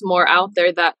lots more out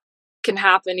there that can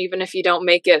happen even if you don't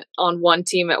make it on one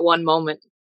team at one moment.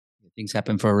 Things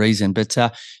happen for a reason. But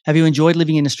have you enjoyed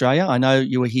living in Australia? I know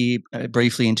you were here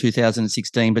briefly in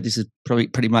 2016, but this is probably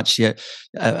pretty much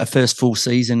a first full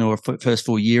season or first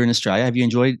full year in Australia. Have you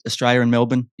enjoyed Australia and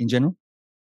Melbourne in general?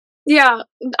 Yeah,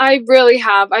 I really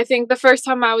have. I think the first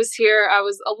time I was here, I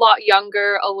was a lot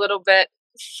younger, a little bit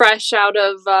fresh out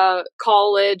of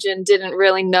college, and didn't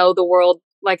really know the world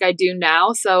like I do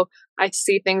now. So I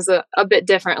see things a bit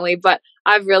differently, but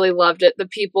I've really loved it. The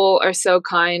people are so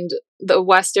kind. The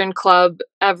Western Club,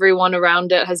 everyone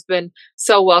around it has been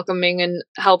so welcoming and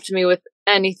helped me with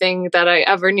anything that I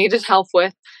ever needed help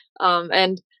with.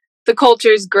 And the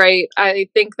culture is great. I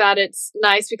think that it's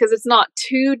nice because it's not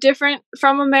too different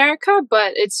from America,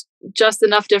 but it's just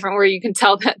enough different where you can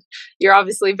tell that you're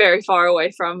obviously very far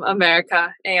away from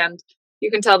America, and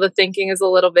you can tell the thinking is a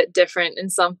little bit different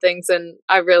in some things, and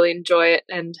I really enjoy it.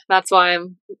 And that's why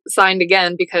I'm signed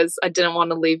again, because I didn't want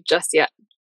to leave just yet.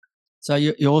 So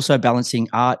you're also balancing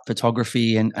art,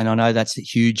 photography, and I know that's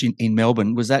huge in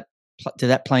Melbourne. Did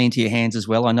that play into your hands as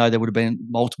well? I know there would have been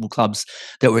multiple clubs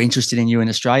that were interested in you in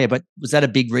Australia, but was that a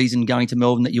big reason going to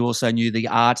Melbourne, that you also knew the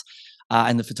art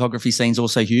and the photography scene's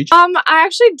also huge? I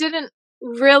actually didn't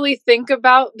really think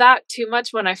about that too much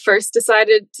when I first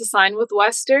decided to sign with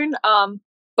Western.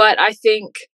 But I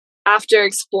think after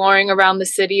exploring around the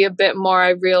city a bit more, I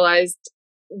realized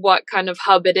what kind of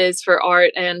hub it is for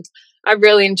art, and I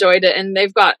really enjoyed it. And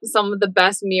they've got some of the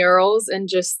best murals in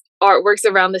just artworks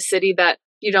around the city that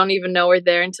you don't even know are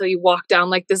there until you walk down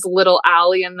like this little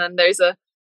alley, and then there's a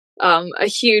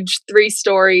huge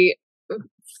 3-story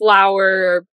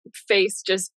flower face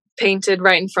just painted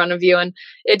right in front of you, and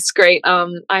it's great.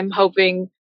 I'm hoping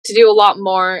to do a lot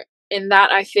more in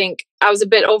that. I think I was a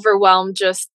bit overwhelmed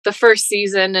just the first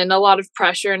season and a lot of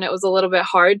pressure, and it was a little bit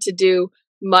hard to do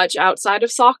much outside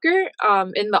of soccer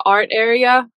in the art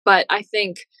area. But I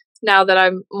think now that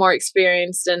I'm more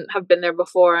experienced and have been there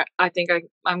before, I think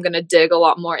I'm going to dig a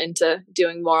lot more into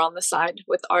doing more on the side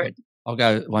with art. I'll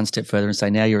go one step further and say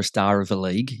now you're a star of a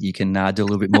league. You can do a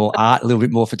little bit more art, a little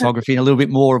bit more photography, and a little bit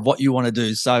more of what you want to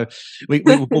do. So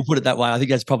we'll put it that way. I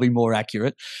think that's probably more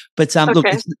accurate. But look,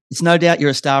 it's no doubt you're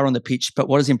a star on the pitch. But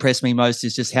what has impressed me most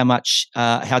is just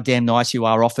how damn nice you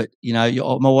are off it. You know,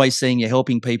 I'm always seeing you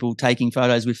helping people, taking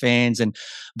photos with fans, and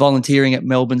volunteering at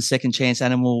Melbourne's Second Chance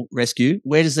Animal Rescue.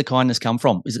 Where does the kindness come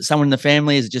from? Is it someone in the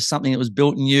family? Is it just something that was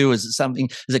built in you? Is it something?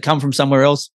 Does it come from somewhere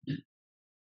else?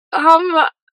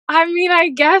 I mean, I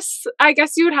guess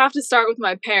you would have to start with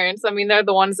my parents. I mean, they're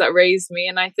the ones that raised me,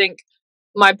 and I think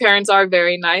my parents are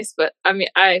very nice, but I mean,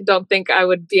 I don't think I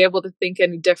would be able to think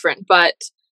any different. But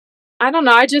I don't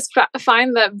know. I just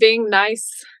find that being nice,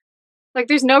 like,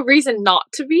 there's no reason not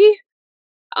to be.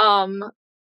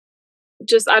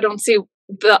 Just I don't see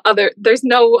there's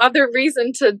no other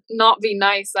reason to not be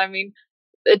nice. I mean,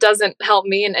 it doesn't help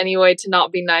me in any way to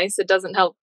not be nice. It doesn't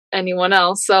help anyone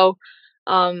else. So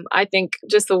I think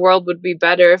just the world would be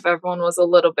better if everyone was a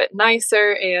little bit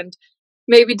nicer and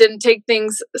maybe didn't take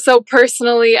things so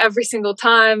personally every single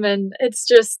time. And it's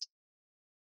just,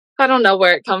 I don't know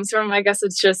where it comes from. I guess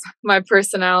it's just my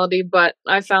personality, but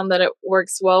I found that it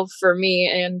works well for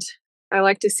me, and I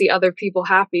like to see other people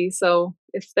happy. So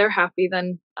if they're happy,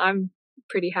 then I'm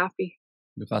pretty happy.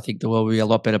 Look, I think the world would be a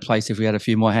lot better place if we had a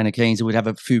few more Hannah Keanes, and we'd have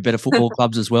a few better football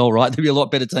clubs as well, right? There'd be a lot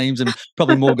better teams and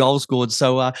probably more goals scored.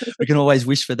 So we can always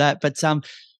wish for that. But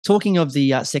talking of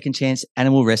the Second Chance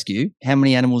Animal Rescue, how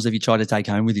many animals have you tried to take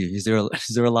home with you? Is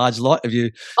there a large lot? Have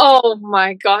you? Oh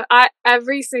my God!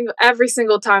 Every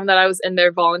single time that I was in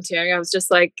there volunteering, I was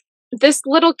just like, this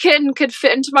little kitten could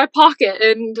fit into my pocket,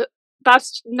 and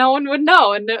no one would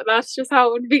know, and that's just how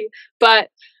it would be. But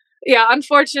yeah,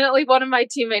 unfortunately, one of my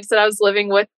teammates that I was living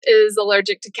with is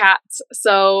allergic to cats,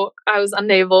 so I was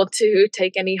unable to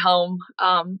take any home.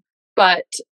 But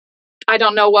I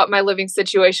don't know what my living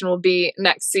situation will be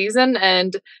next season,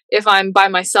 and if I'm by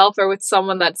myself or with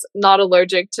someone that's not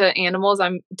allergic to animals,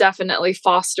 I'm definitely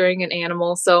fostering an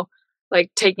animal. So,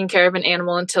 like, taking care of an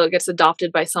animal until it gets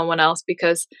adopted by someone else,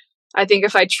 because I think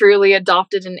if I truly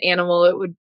adopted an animal, it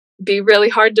would be really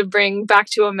hard to bring back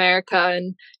to America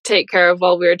and take care of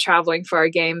while we were traveling for our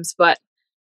games. But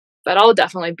I'll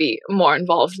definitely be more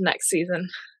involved next season.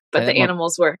 But the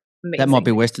animals were amazing. That might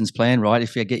be Western's plan, right?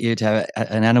 If you get you to have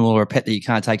an animal or a pet that you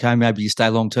can't take home, maybe you stay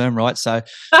long term, right? So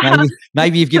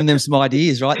maybe you've given them some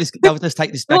ideas, right? Let's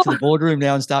take this back to the boardroom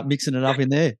now and start mixing it up in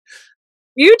there.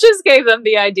 You just gave them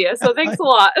the idea, so thanks a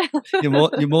lot. You're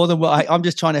more than well. I'm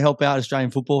just trying to help out Australian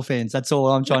football fans. That's all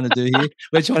I'm trying to do here.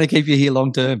 We're trying to keep you here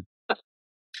long term.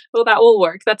 Well, that will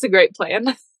work. That's a great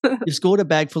plan. You've scored a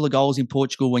bag full of goals in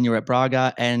Portugal when you were at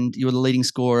Braga, and you were the leading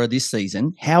scorer this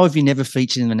season. How have you never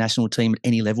featured in the national team at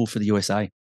any level for the USA?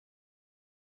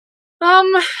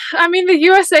 I mean, the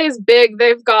USA is big.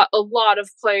 They've got a lot of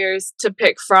players to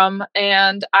pick from,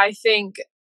 and I think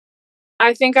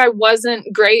I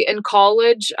wasn't great in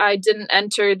college. I didn't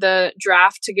enter the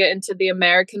draft to get into the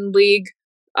American League,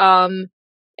 and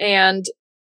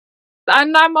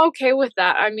I'm okay with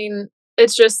that. I mean,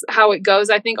 it's just how it goes.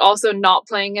 I think also not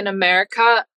playing in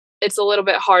America, it's a little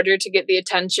bit harder to get the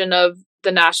attention of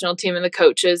the national team and the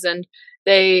coaches, and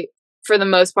they, for the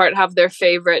most part, have their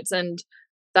favorites, and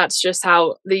that's just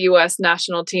how the US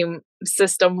national team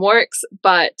system works.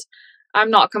 But I'm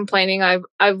not complaining. I've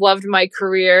loved my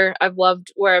career. I've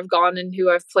loved where I've gone and who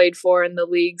I've played for in the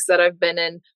leagues that I've been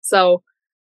in. So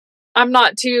I'm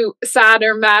not too sad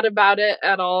or mad about it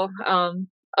at all.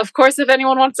 Of course, if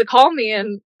anyone wants to call me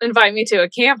and invite me to a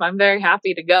camp, I'm very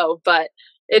happy to go, but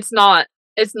it's not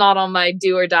on my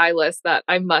do or die list that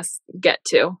I must get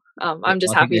to. I'm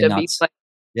just happy to be playing.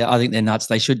 Yeah, I think they're nuts.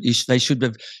 They should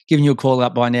have given you a call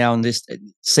up by now and just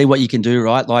see what you can do,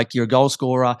 right? Like, you're a goal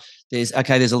scorer. There's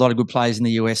a lot of good players in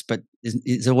the US, but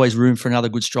there's always room for another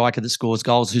good striker that scores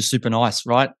goals who's super nice,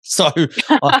 right? So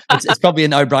it's probably a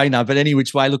no-brainer. But any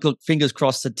which way, look, fingers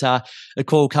crossed that a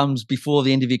call comes before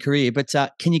the end of your career. But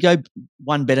can you go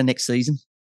one better next season?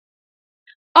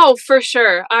 Oh, for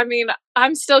sure. I mean,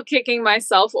 I'm still kicking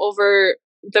myself over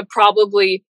the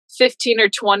probably 15 or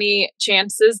 20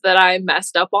 chances that I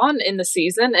messed up on in the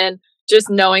season, and just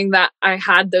knowing that I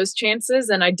had those chances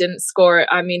and I didn't score.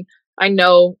 I mean, I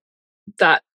know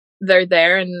that they're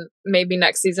there, and maybe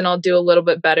next season I'll do a little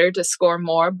bit better to score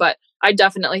more, but I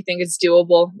definitely think it's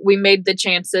doable. We made the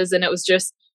chances, and it was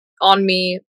just on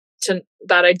me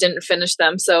that I didn't finish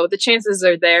them. So the chances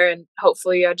are there, and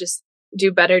hopefully I just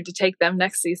do better to take them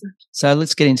next season. So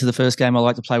let's get into the first game I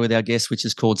like to play with our guests, which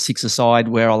is called Six Aside,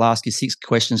 where I'll ask you 6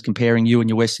 questions comparing you and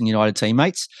your Western United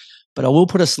teammates. But I will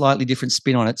put a slightly different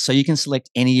spin on it, so you can select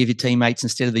any of your teammates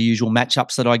instead of the usual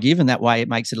matchups that I give, and that way it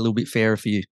makes it a little bit fairer for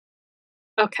you.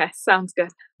 Okay, sounds good.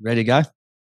 Ready to go?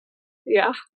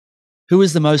 Yeah. Who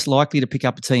is the most likely to pick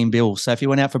up a team bill? So if you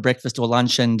went out for breakfast or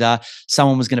lunch and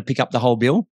someone was going to pick up the whole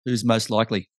bill, who's most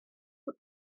likely?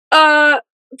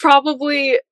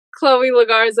 Probably Chloe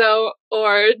Lagarzo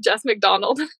or Jess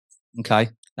McDonald. Okay.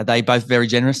 Are they both very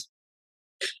generous?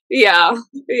 Yeah,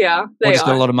 they or just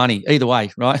got a lot of money? Either way,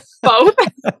 right? Both.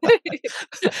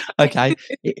 Okay.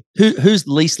 Who's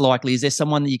least likely? Is there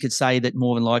someone that you could say that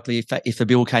more than likely, if a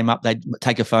bill came up, they'd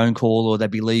take a phone call or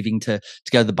they'd be leaving to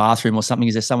go to the bathroom or something?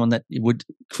 Is there someone that you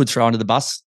could throw under the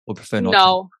bus or prefer not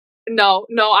to? No.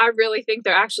 I really think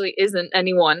there actually isn't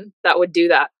anyone that would do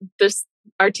that.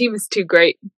 Our team is too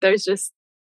great.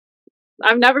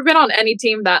 I've never been on any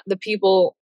team that the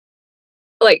people,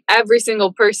 like every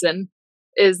single person,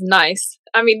 is nice.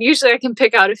 I mean, usually I can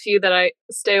pick out a few that I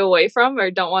stay away from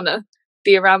or don't want to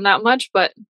be around that much,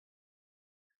 but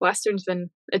Western's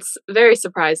it's very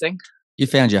surprising. You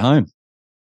found your home.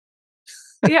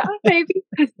 Yeah, maybe.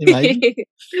 Maybe.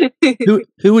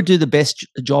 Who would do the best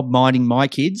job minding my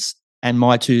kids and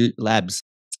my 2 labs?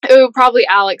 Oh, probably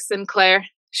Alex Sinclair.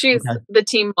 She's the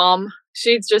team mom.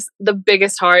 She's just the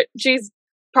biggest heart. She's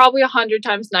probably 100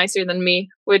 times nicer than me,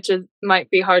 which might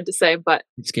be hard to say, but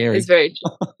it's scary. It's very,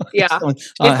 yeah.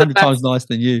 100 times nicer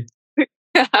than you.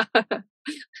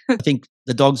 I think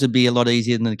the dogs would be a lot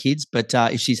easier than the kids, but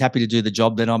if she's happy to do the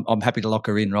job, then I'm happy to lock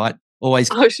her in, right? Always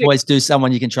do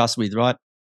someone you can trust with, right?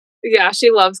 Yeah, she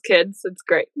loves kids. It's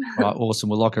great. Right, awesome.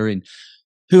 We'll lock her in.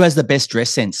 Who has the best dress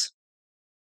sense?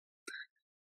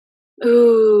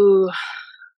 Ooh.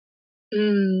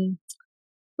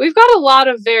 We've got a lot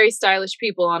of very stylish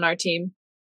people on our team.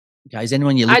 Okay, is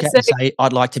anyone you look at and say,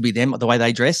 I'd like to be them, the way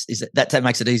they dress? Is it that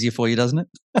makes it easier for you, doesn't it?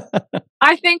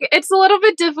 I think it's a little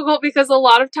bit difficult because a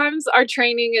lot of times our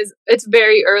training it's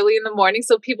very early in the morning,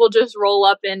 so people just roll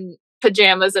up in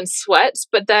pajamas and sweats.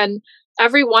 But then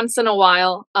every once in a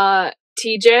while,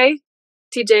 TJ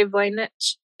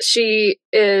Vlanich, she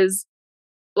is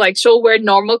like, she'll wear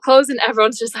normal clothes and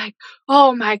everyone's just like,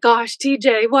 oh my gosh,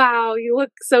 TJ, wow, you look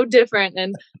so different.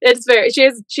 And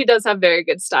she does have very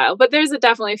good style, but there's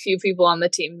definitely a few people on the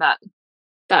team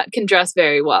that can dress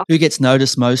very well. Who gets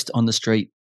noticed most on the street?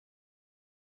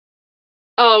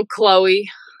 Oh, Chloe,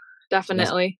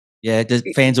 definitely. Yeah, does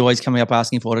fans always coming up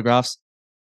asking for autographs?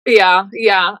 Yeah.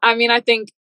 I mean, I think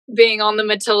being on the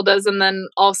Matildas and then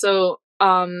also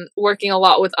working a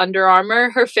lot with Under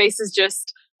Armour, her face is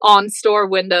just on store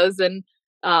windows, and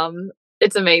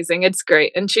it's amazing. It's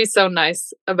great, and she's so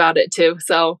nice about it too.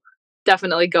 So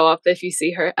definitely go up if you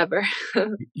see her ever.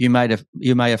 You may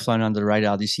have flown under the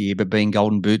radar this year, but being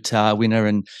Golden Boot winner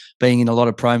and being in a lot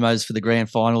of promos for the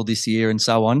grand final this year and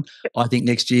so on, I think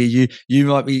next year you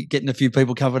might be getting a few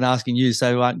people coming asking you.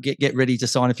 So get ready to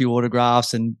sign a few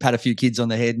autographs and pat a few kids on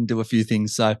the head and do a few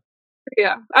things. So.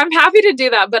 Yeah, I'm happy to do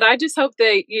that, but I just hope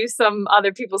they use some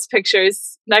other people's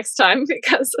pictures next time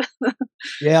because.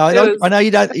 Yeah, I know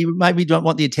you maybe don't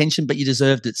want the attention, but you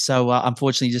deserved it. So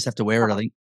unfortunately, you just have to wear it, I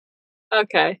think.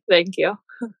 Okay, thank you.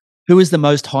 Who is the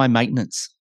most high maintenance?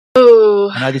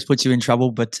 Ooh. I know this puts you in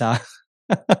trouble, but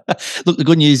look, the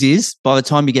good news is by the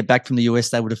time you get back from the US,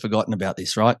 they would have forgotten about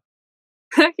this, right?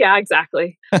 Yeah,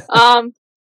 exactly.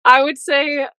 I would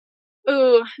say,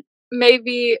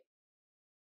 maybe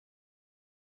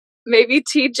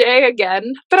TJ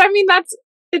again, but I mean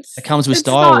it comes with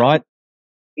style, right?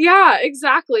 Yeah,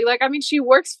 exactly. Like, I mean, she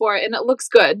works for it and it looks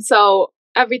good, so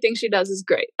everything she does is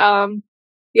great.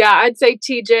 Yeah, I'd say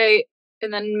TJ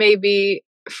and then maybe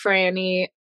Franny.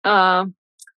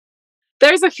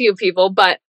 There's a few people,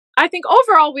 but I think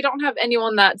overall we don't have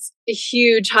anyone that's a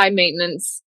huge high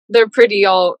maintenance. They're pretty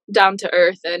all down to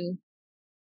earth and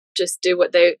just do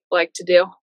what they like to do.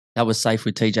 That was safe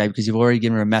with TJ because you've already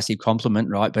given her a massive compliment,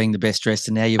 right? Being the best dressed,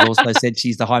 and now you've also said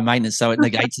she's the high maintenance, so it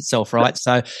negates itself, right?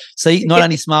 So, see, not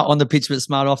only smart on the pitch, but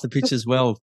smart off the pitch as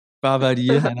well. Bravo to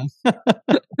you, Hannah.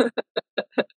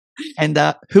 And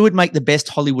who would make the best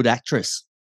Hollywood actress?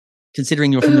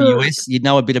 Considering you're from the US, you'd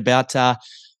know a bit about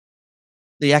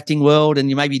the acting world, and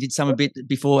you maybe did some a bit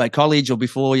before at college or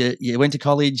before you went to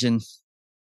college. And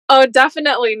oh,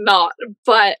 definitely not.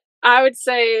 But I would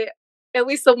say at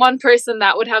least the one person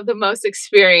that would have the most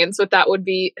experience with that would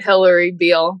be Hillary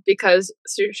Beale, because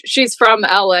she's from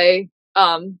LA.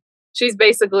 She's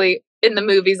basically in the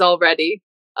movies already.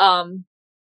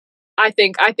 I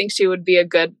think she would be a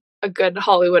good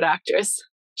Hollywood actress.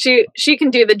 She can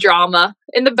do the drama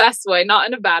in the best way, not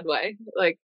in a bad way.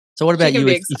 Like, so what about you?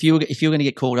 If you were going to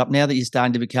get called up now that you're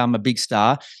starting to become a big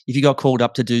star, if you got called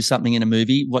up to do something in a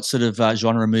movie, what sort of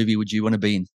genre movie would you want to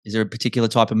be in? Is there a particular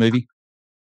type of movie?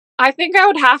 I think I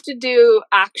would have to do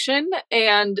action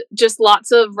and just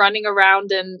lots of running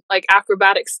around and like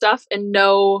acrobatic stuff, and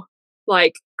no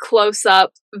like close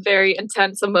up, very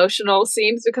intense emotional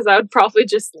scenes, because I would probably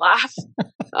just laugh.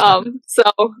 So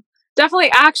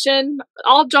definitely action.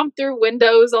 I'll jump through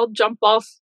windows. I'll jump off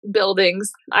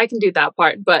buildings. I can do that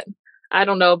part, but I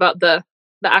don't know about the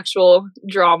actual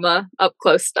drama up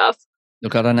close stuff.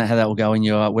 Look, I don't know how that will go in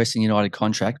your Western United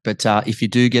contract, but if you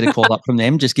do get a call up from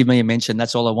them, just give me a mention.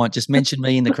 That's all I want. Just mention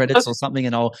me in the credits or something,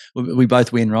 and we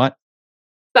both win, right?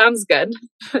 Sounds good.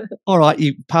 All right,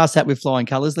 you passed that with flying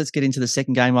colours. Let's get into the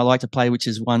second game I like to play, which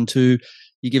is 1-2.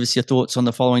 You give us your thoughts on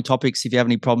the following topics. If you have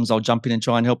any problems, I'll jump in and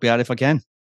try and help you out if I can.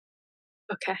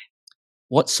 Okay.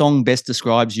 What song best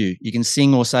describes you? You can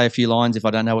sing or say a few lines if I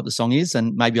don't know what the song is,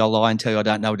 and maybe I'll lie and tell you I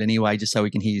don't know it anyway, just so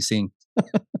we can hear you sing.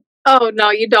 Oh, no,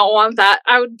 you don't want that.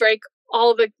 I would break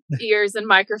all the ears and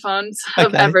microphones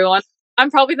of everyone.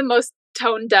 I'm probably the most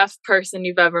tone deaf person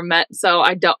you've ever met, so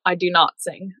I do not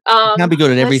sing. You can't be good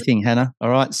at everything, Hannah. All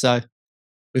right, so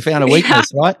we found a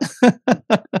weakness, right?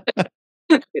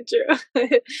 True.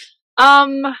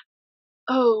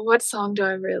 Oh, what song do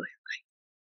I really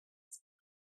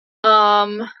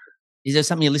like? Is there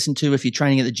something you listen to if you're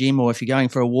training at the gym, or if you're going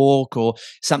for a walk, or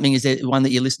something? Is there one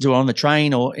that you listen to on the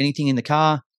train or anything in the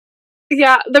car?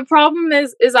 Yeah, the problem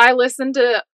is I listen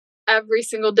to every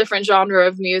single different genre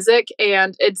of music,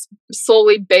 and it's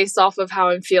solely based off of how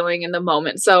I'm feeling in the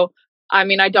moment. So, I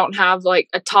mean, I don't have like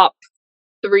a top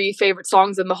 3 favorite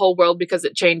songs in the whole world, because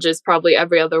it changes probably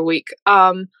every other week.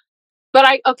 But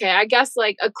I guess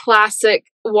like a classic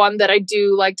one that I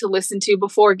do like to listen to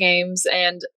before games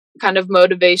and kind of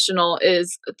motivational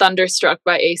is Thunderstruck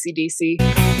by AC/DC.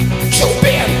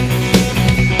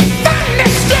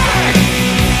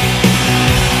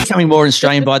 Becoming more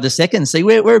Australian by the second. See,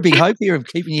 we're a big hope here of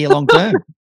keeping you here long term.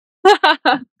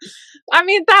 I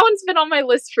mean, that one's been on my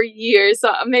list for years,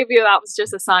 so maybe that was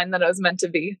just a sign that it was meant to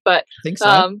be. But I think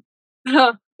so.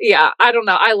 Yeah, I don't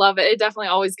know. I love it. It definitely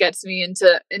always gets me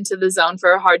into the zone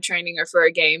for a hard training or for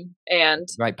a game. And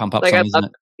great pump up like, song, isn't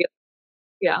it?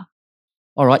 Yeah.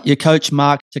 All right, your coach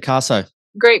Mark Picasso.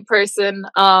 Great person.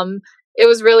 It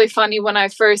was really funny when I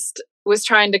first was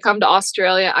trying to come to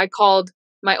Australia. I called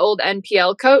my old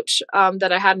NPL coach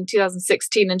that I had in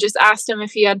 2016 and just asked him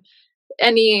if he had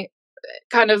any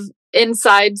kind of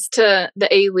insides to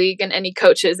the A-League and any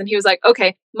coaches. And he was like,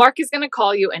 okay, Mark is going to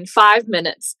call you in 5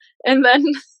 minutes. And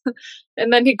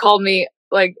then he called me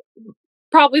like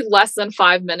probably less than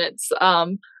 5 minutes.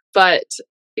 But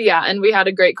yeah, and we had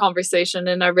a great conversation,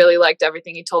 and I really liked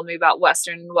everything he told me about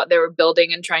Western, what they were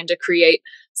building and trying to create.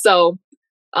 So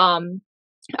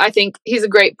I think he's a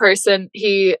great person.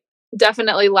 He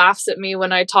definitely laughs at me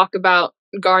when I talk about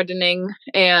gardening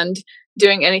and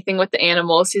doing anything with the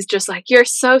animals. He's just like, you're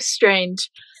so strange.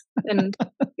 And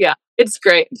yeah, it's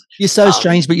great. You're so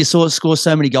strange, but you score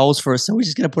so many goals for us, so we're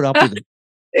just going to put up with it.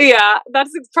 Yeah,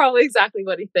 that's probably exactly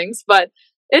what he thinks, but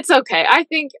it's okay. I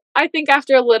think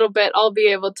after a little bit, I'll be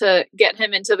able to get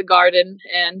him into the garden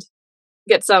and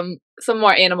get some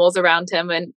more animals around him,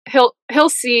 and he'll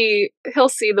see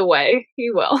the way. He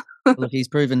will. Look, he's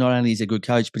proven not only he's a good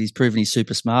coach, but he's proven he's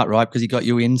super smart, right? Because he got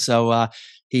you in, so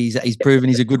he's proven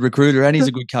he's a good recruiter and he's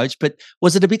a good coach. But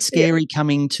was it a bit scary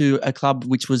coming to a club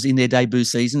which was in their debut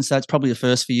season? So it's probably the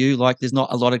first for you. Like, there's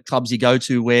not a lot of clubs you go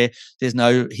to where there's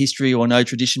no history or no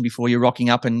tradition before you're rocking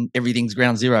up and everything's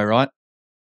ground zero, right?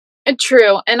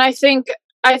 True, and I think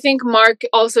Mark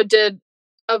also did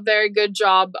a very good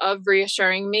job of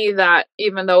reassuring me that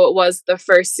even though it was the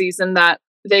first season, that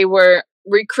they were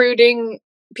recruiting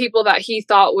people that he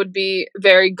thought would be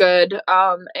very good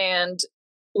and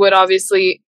would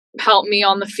obviously help me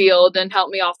on the field and help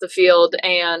me off the field.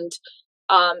 And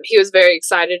he was very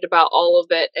excited about all of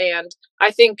it. And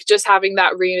I think just having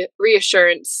that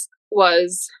reassurance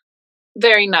was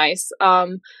very nice.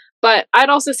 But I'd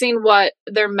also seen what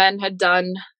their men had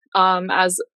done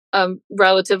as a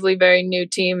relatively very new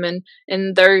team and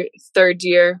in their third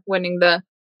year winning the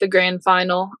grand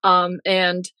final.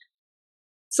 And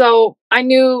so I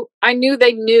knew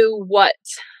they knew what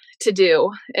to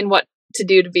do and what to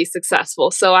do to be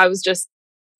successful. So I was just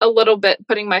a little bit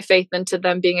putting my faith into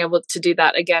them being able to do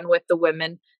that again with the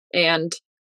women, and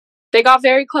they got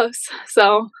very close.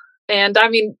 So, and I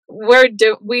mean,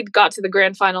 we got to the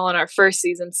grand final in our first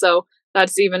season, so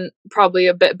that's even probably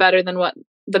a bit better than what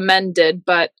the men did.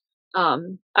 But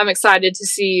I'm excited to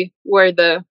see where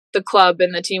the club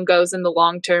and the team goes in the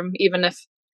long term, even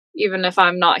if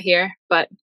I'm not here. But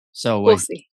so we'll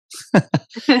see.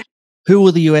 Who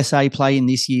will the USA play in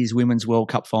this year's Women's World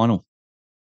Cup final?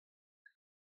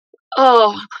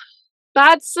 Oh,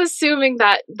 that's assuming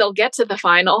that they'll get to the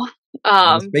final.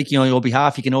 Speaking on your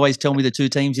behalf, you can always tell me the two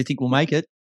teams you think will make it.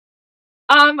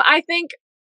 I think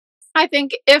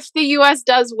if the US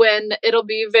does win, it'll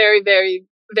be very, very,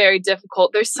 very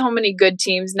difficult. There's so many good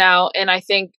teams now, and I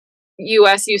think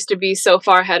US used to be so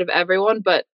far ahead of everyone,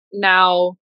 but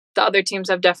now the other teams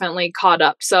have definitely caught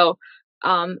up. So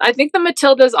I think the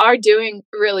Matildas are doing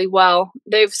really well.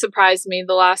 They've surprised me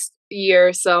the last year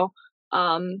or so.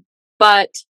 But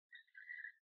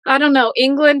I don't know.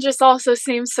 England just also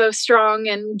seems so strong,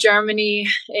 and Germany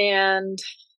and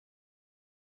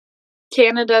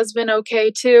Canada's been okay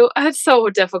too. It's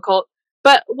so difficult.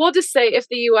 But we'll just say if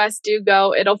the US do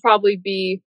go, it'll probably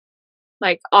be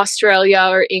like Australia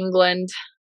or England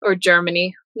or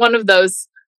Germany. One of those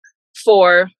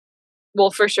four will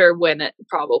for sure win it,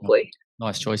 probably.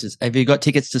 Nice choices. Have you got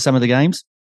tickets to some of the games?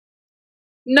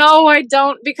 No, I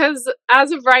don't, because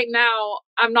as of right now,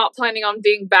 I'm not planning on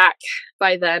being back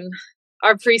by then.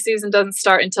 Our preseason doesn't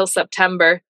start until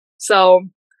September. So,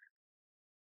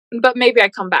 but maybe I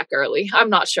come back early.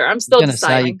 I'm not sure. I'm still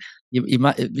deciding.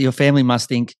 Your family must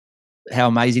think how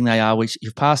amazing they are.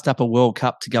 You've passed up a World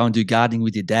Cup to go and do gardening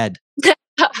with your dad.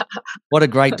 What a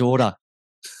great daughter.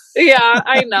 Yeah,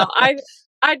 I know. I've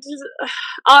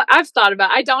thought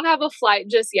about it. I don't have a flight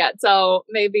just yet, so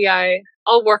maybe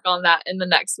I'll work on that in the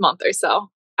next month or so.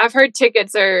 I've heard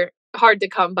tickets are hard to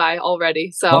come by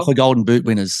already. So not for Golden Boot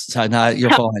winners. So no,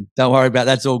 you're fine. Don't worry about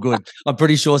that. That's all good. I'm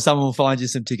pretty sure someone will find you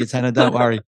some tickets, Hannah. Don't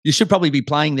worry. You should probably be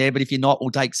playing there, but if you're not,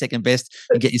 we'll take second best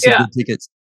and get you some good tickets.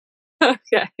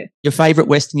 Okay. Your favourite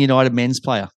Western United men's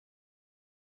player?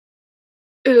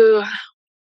 Ooh. That's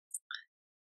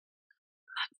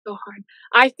so hard.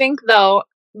 I think, though,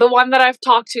 the one that I've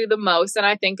talked to the most and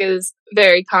I think is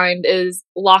very kind is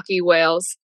Lachie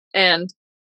Wales, and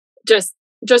just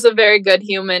a very good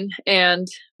human and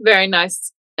very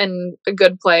nice and a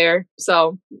good player.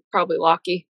 So probably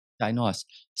Lachie. Okay, nice.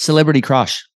 Celebrity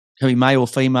crush. Could be male or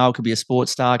female, could be a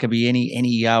sports star, could be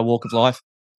any walk of life.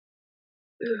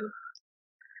 Ooh.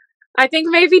 I think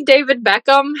maybe David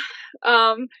Beckham.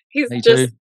 He's Me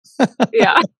just too.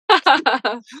 yeah.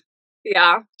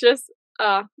 Yeah, just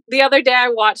the other day I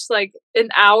watched like an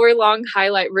hour-long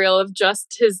highlight reel of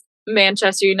just his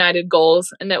Manchester United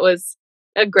goals, and it was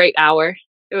a great hour.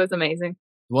 It was amazing.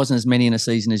 It wasn't as many in a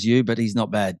season as you, but he's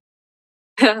not bad.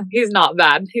 He's not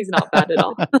bad. He's not bad at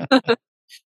all.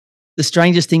 The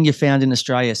strangest thing you found in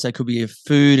Australia? So it could be a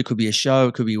food, it could be a show,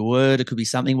 it could be a word, it could be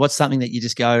something. What's something that you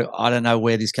just go, I don't know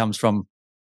where this comes from?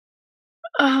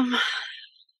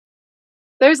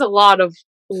 There's a lot of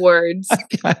words.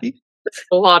 Okay.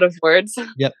 A lot of words.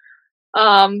 Yep.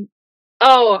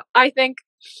 I think,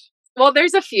 well,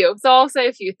 there's a few. So I'll say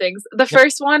a few things. The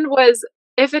first one was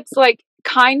if it's like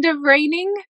kind of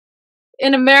raining.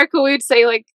 In America, we would say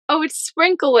like, oh, it's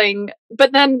sprinkling.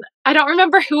 But then I don't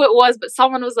remember who it was, but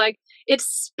someone was like, it's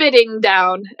spitting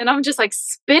down. And I'm just like,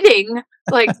 spitting?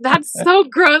 Like, that's so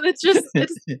gross. It's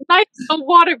nice no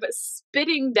water, but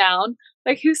spitting down.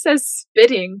 Like, who says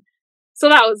spitting? So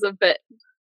that was a bit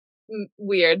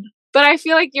weird. But I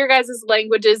feel like your guys'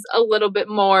 language is a little bit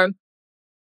more,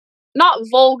 not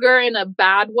vulgar in a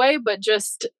bad way, but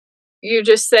just, you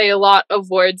just say a lot of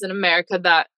words in America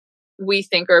that we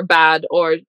think are bad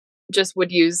or just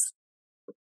would use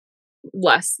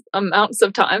less amounts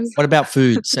of times. What about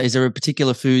food? So is there a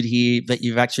particular food here that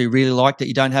you've actually really liked that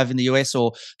you don't have in the US,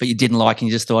 or but you didn't like and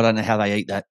you just thought, I don't know how they eat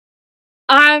that?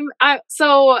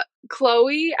 So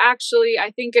Chloe, actually,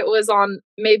 I think it was on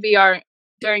maybe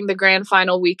during the grand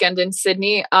final weekend in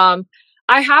Sydney. I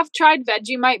have tried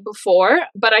Vegemite before,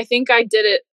 but I think I did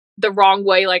it the wrong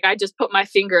way. Like I just put my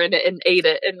finger in it and ate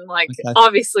it. And like,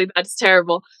 obviously that's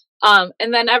terrible.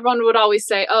 And then everyone would always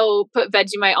say, oh, put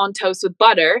Vegemite on toast with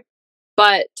butter.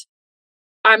 But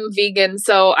I'm vegan,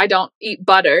 so I don't eat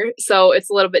butter. So it's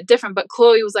a little bit different. But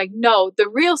Chloe was like, no, the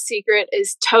real secret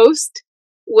is toast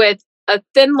with a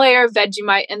thin layer of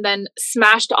Vegemite and then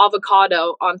smashed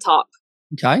avocado on top.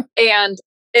 Okay. And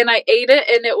I ate it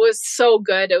and it was so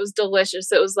good. It was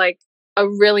delicious. It was like a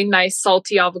really nice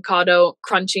salty avocado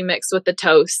crunchy mix with the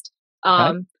toast.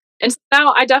 And so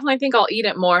now I definitely think I'll eat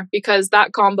it more because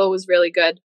that combo was really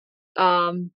good.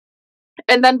 And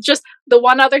then just the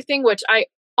one other thing, which I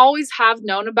always have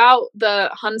known about, the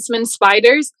huntsman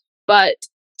spiders, but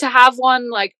to have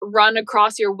one like run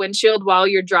across your windshield while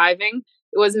you're driving,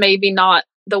 it was maybe not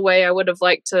the way I would have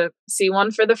liked to see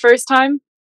one for the first time.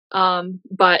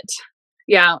 But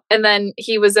yeah, and then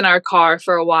he was in our car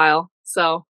for a while,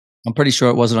 so I'm pretty sure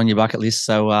it wasn't on your bucket list,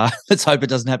 so let's hope it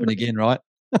doesn't happen again, right?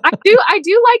 I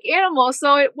do like animals,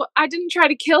 so I didn't try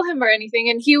to kill him or anything,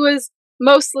 and he was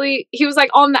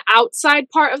like on the outside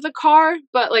part of the car,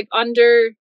 but like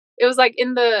it was like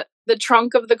in the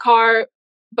trunk of the car,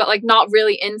 but like not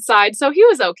really inside, so he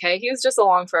was okay. He was just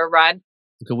along for a ride.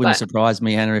 It wouldn't surprise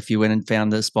me, Hannah, if you went and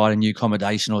found the spider new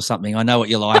accommodation or something. I know what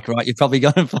you're like, right? You're probably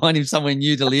going to find him somewhere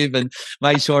new to live and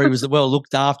make sure he was well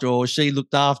looked after or she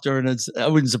looked after, and it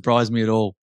wouldn't surprise me at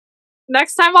all.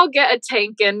 Next time I'll get a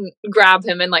tank and grab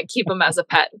him and like keep him as a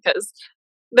pet, because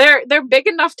they're big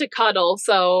enough to cuddle,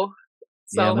 so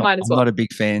yeah, might as well. I'm not a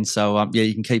big fan, so yeah,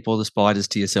 you can keep all the spiders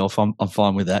to yourself. I'm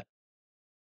fine with that.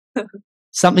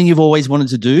 Something you've always wanted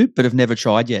to do but have never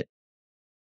tried yet?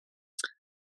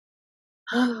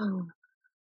 I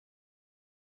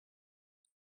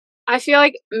feel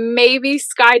like maybe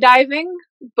skydiving,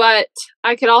 but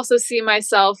I could also see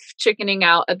myself chickening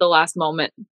out at the last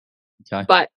moment. Okay.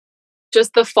 But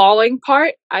just the falling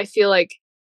part, I feel like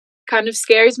kind of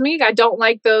scares me. I don't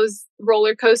like those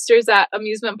roller coasters at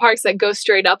amusement parks that go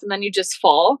straight up and then you just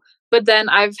fall. But then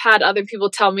I've had other people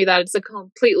tell me that it's a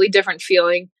completely different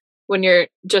feeling when you're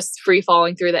just free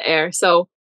falling through the air. So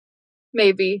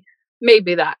maybe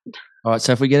that. All right.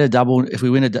 So if we get a double, if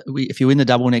you win the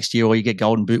double next year, or you get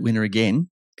Golden Boot winner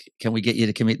again, can we get you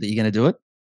to commit that you're going to do it?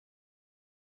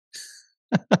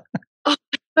 Oh,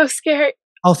 so scary.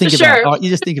 I'll think about it. All right, you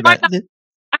just think about it.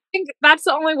 I think that's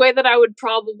the only way that I would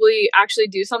probably actually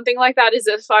do something like that, is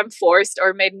if I'm forced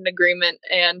or made an agreement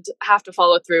and have to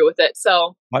follow through with it.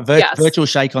 So yes. Virtual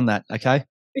shake on that. Okay.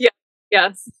 Yeah.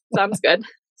 Yes. Sounds good.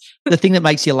 The thing that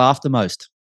makes you laugh the most?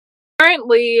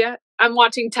 Currently, I'm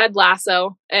watching Ted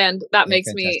Lasso, and that makes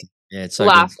fantastic. me so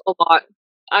laugh good. a lot.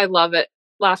 I love it.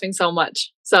 Laughing so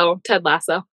much. So Ted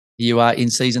Lasso. You are in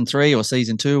season 3 or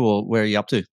season 2, or where are you up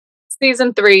to?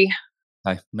 Season 3.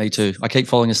 Okay, me too. I keep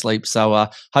falling asleep, so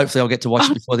hopefully I'll get to watch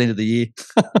it before the end of the year.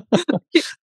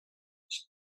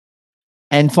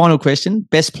 And final question,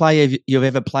 best player you've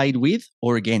ever played with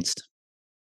or against?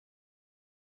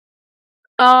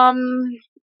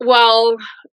 Well,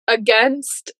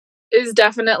 against is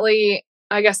definitely,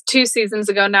 I guess, 2 seasons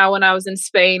ago now when I was in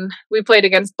Spain. We played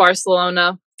against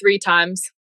Barcelona 3 times.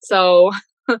 So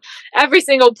every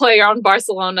single player on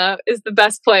Barcelona is the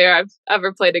best player I've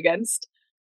ever played against.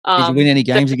 Did you win any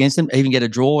games against them? Even get a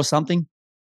draw or something?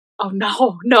 Oh,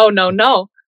 no. Right.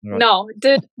 No.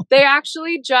 They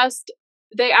actually just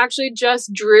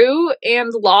drew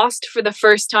and lost for the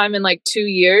first time in like 2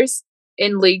 years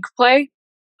in league play.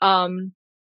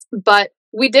 But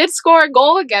we did score a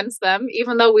goal against them,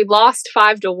 even though we lost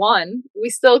 5-1. We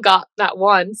still got that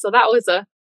one, so that was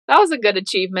a good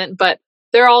achievement. But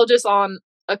they're all just on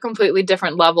a completely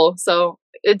different level, so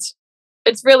it's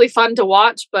really fun to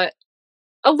watch, but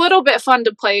a little bit fun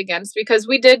to play against, because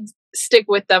we did stick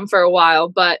with them for a while,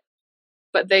 but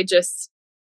they just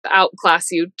outclass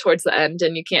you towards the end,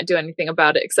 and you can't do anything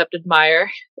about it except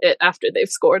admire it after they've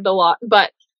scored a lot.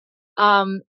 But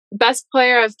best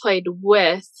player I've played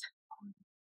with,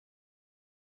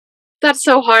 that's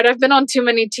so hard. I've been on too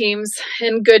many teams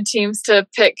and good teams to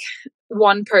pick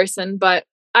one person, but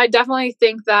I definitely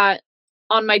think that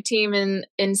on my team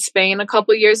in Spain a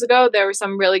couple years ago, there were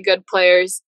some really good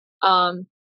players.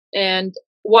 And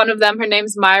one of them, her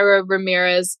name's Mayra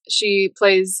Ramirez. She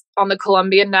plays on the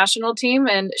Colombian national team,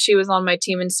 and she was on my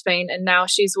team in Spain, and now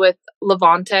she's with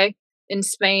Levante in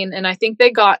Spain. And I think they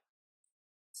got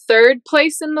 3rd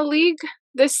place in the league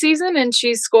this season, and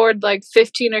she scored like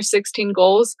 15 or 16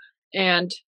 goals,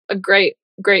 and a great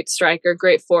striker,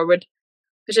 great forward.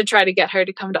 I should try to get her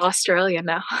to come to Australia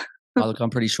now. Oh, look, I'm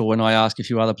pretty sure when I ask a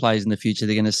few other players in the future,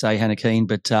 they're going to say Hannah Keane,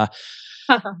 but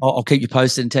I'll keep you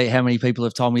posted and tell you how many people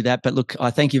have told me that. But look,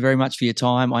 I thank you very much for your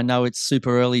time. I know it's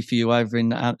super early for you over in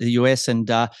the US, and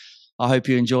I hope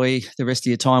you enjoy the rest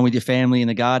of your time with your family and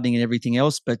the gardening and everything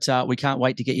else. But we can't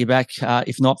wait to get you back,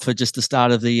 if not for just the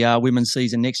start of the women's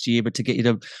season next year, but to get you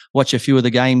to watch a few of the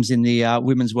games in the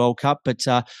Women's World Cup. But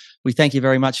we thank you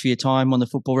very much for your time on the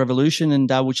Football Revolution, and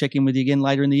we'll check in with you again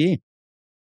later in the year.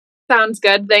 Sounds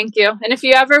good. Thank you. And if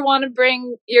you ever want to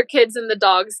bring your kids and the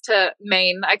dogs to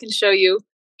Maine, I can show you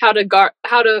how to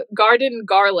garden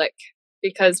garlic,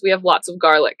 because we have lots of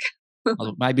garlic.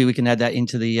 Well, maybe we can add that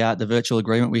into the virtual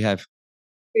agreement we have.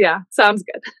 Yeah, sounds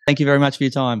good. Thank you very much for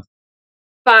your time.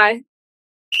 Bye.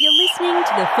 You're listening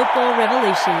to the Football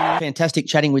Revolution. Fantastic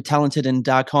chatting with talented and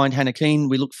kind Hannah Keane.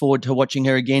 We look forward to watching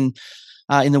her again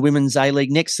in the Women's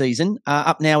A-League next season.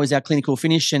 Up now is our clinical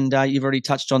finish, and you've already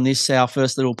touched on this, our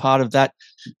first little part of that.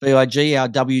 VIG, our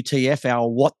WTF, our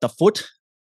what the foot.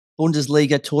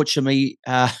 Bundesliga torture me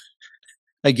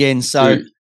again. So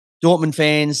Dortmund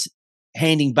fans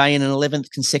handing Bayern an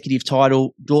 11th consecutive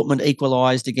title. Dortmund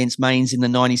equalised against Mainz in the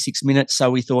 96th minute.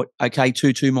 So we thought, okay,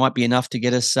 2-2 might be enough to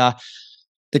get us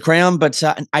the crown. But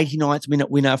an 89th minute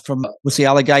winner from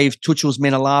Musiala gave Tuchel's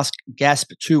men a last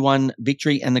gasp 2-1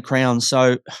 victory and the crown.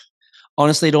 So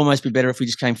honestly, it'd almost be better if we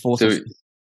just came fourth.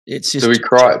 It's just. Do we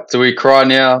cry? Do we cry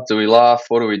now? Do we laugh?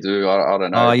 What do we do? I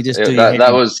don't know. Oh, you just do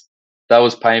that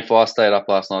was painful. I stayed up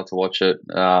last night to watch it.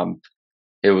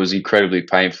 It was incredibly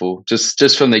painful.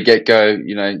 Just from the get go,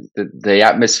 you know, the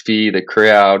atmosphere, the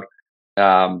crowd,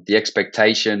 the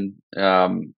expectation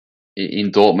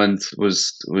in Dortmund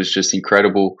was just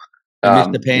incredible.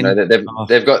 The pen. You know,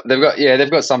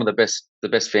 they've got some of the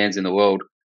best fans in the world.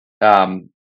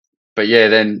 But yeah,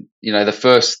 then you know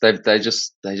they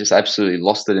just absolutely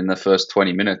lost it in the first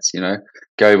 20 minutes. You know,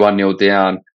 go 1-0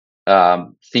 down.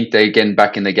 Think they're getting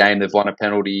back in the game. They've won a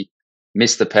penalty.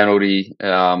 Missed the penalty,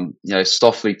 you know,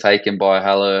 softly taken by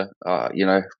Haller. You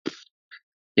know,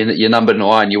 you're number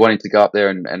 9. You want him to go up there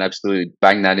and absolutely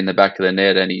bang that in the back of the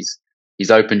net, and he's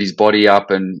opened his body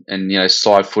up and you know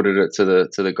side footed it to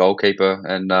the goalkeeper,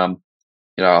 and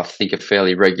you know I think a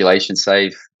fairly regulation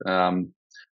save for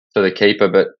the keeper,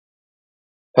 but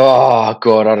oh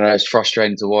god, I don't know, it's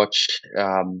frustrating to watch.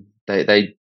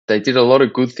 They did a lot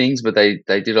of good things, but they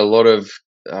did a lot of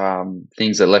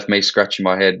things that left me scratching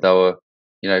my head. They were,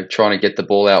 you know, trying to get the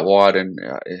ball out wide, and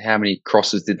how many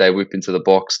crosses did they whip into the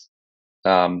box?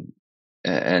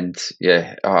 And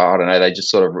yeah, I don't know. They just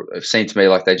sort of, it seemed to me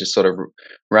like they just sort of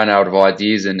ran out of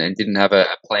ideas and didn't have a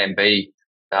plan B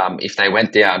if they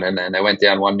went down. And then they went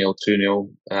down 1-0,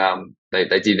 2-0.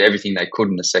 They did everything they could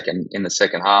in the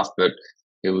second half, but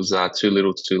it was too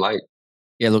little, too late.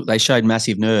 Yeah, look, they showed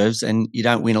massive nerves, and you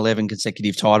don't win 11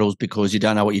 consecutive titles because you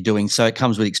don't know what you're doing. So it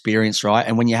comes with experience, right?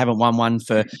 And when you haven't won one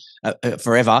for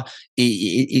forever,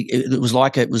 it was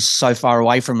like it was so far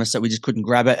away from us that we just couldn't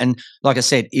grab it. And like I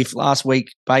said, if last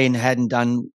week Bayern hadn't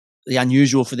done the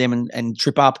unusual for them and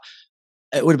trip up,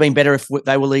 it would have been better if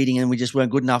they were leading and we just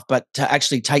weren't good enough. But to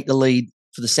actually take the lead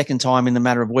for the second time in the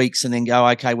matter of weeks and then go,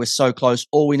 okay, we're so close.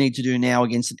 All we need to do now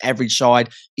against an average side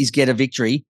is get a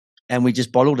victory. And we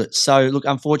just bottled it. So, look,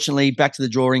 unfortunately, back to the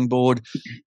drawing board.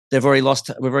 We've already lost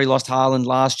Haaland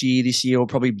last year. This year, or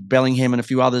probably Bellingham and a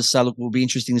few others. So, look, will be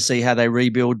interesting to see how they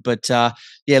rebuild. But,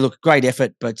 yeah, look, great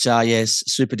effort. But, yes,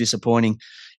 super disappointing.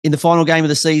 In the final game of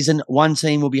the season, one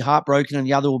team will be heartbroken and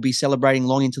the other will be celebrating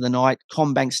long into the night.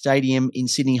 Combank Stadium in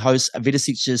Sydney hosts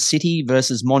Vidicic's City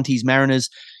versus Monty's Mariners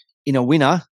in a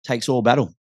winner takes all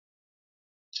battle.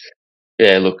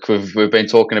 Yeah, look, we've been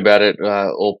talking about it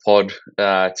all pod.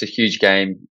 It's a huge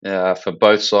game for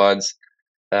both sides.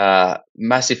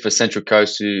 Massive for Central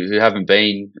Coast, who haven't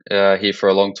been here for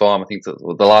a long time. I think the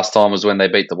last time was when they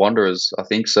beat the Wanderers, I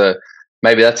think. So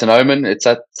maybe that's an omen. It's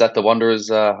at the Wanderers'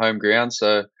 home ground.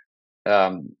 So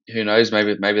who knows?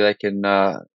 Maybe they can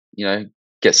you know,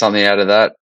 get something out of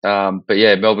that. But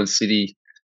yeah, Melbourne City.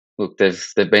 Look, they've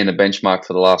been the benchmark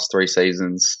for the last 3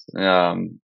 seasons. You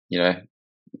know.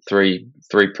 Three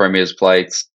premiers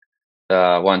plates,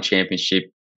 1 championship,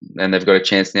 and they've got a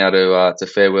chance now to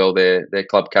farewell their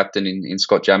club captain in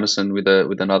Scott Jamieson with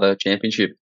another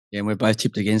championship. Yeah, and we're both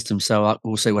tipped against them, so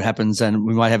we'll see what happens, and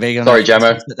we might have egg on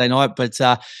Saturday night, but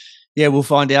yeah, we'll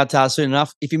find out soon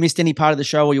enough. If you missed any part of the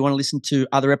show or you want to listen to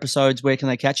other episodes, where can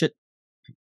they catch it?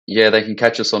 Yeah, they can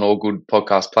catch us on all good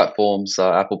podcast platforms: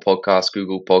 Apple Podcasts,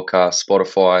 Google Podcasts,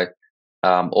 Spotify.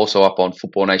 Also up on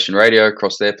Football Nation Radio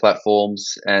across their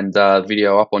platforms, and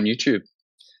video up on YouTube.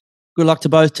 Good luck to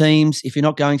both teams. If you're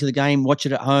not going to the game, watch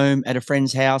it at home, at a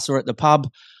friend's house or at the pub.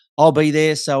 I'll be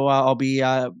there, so I'll be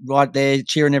right there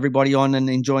cheering everybody on and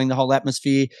enjoying the whole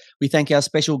atmosphere. We thank our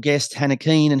special guest, Hannah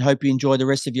Keane, and hope you enjoy the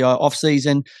rest of your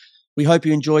off-season. We hope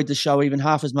you enjoyed the show even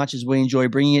half as much as we enjoy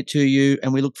bringing it to you,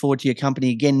 and we look forward to your company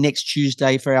again next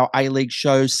Tuesday for our A-League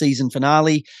show season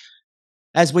finale.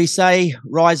 As we say,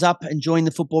 rise up and join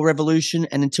the football revolution.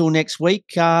 And until next week,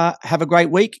 have a great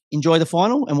week. Enjoy the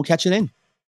final, and we'll catch you then.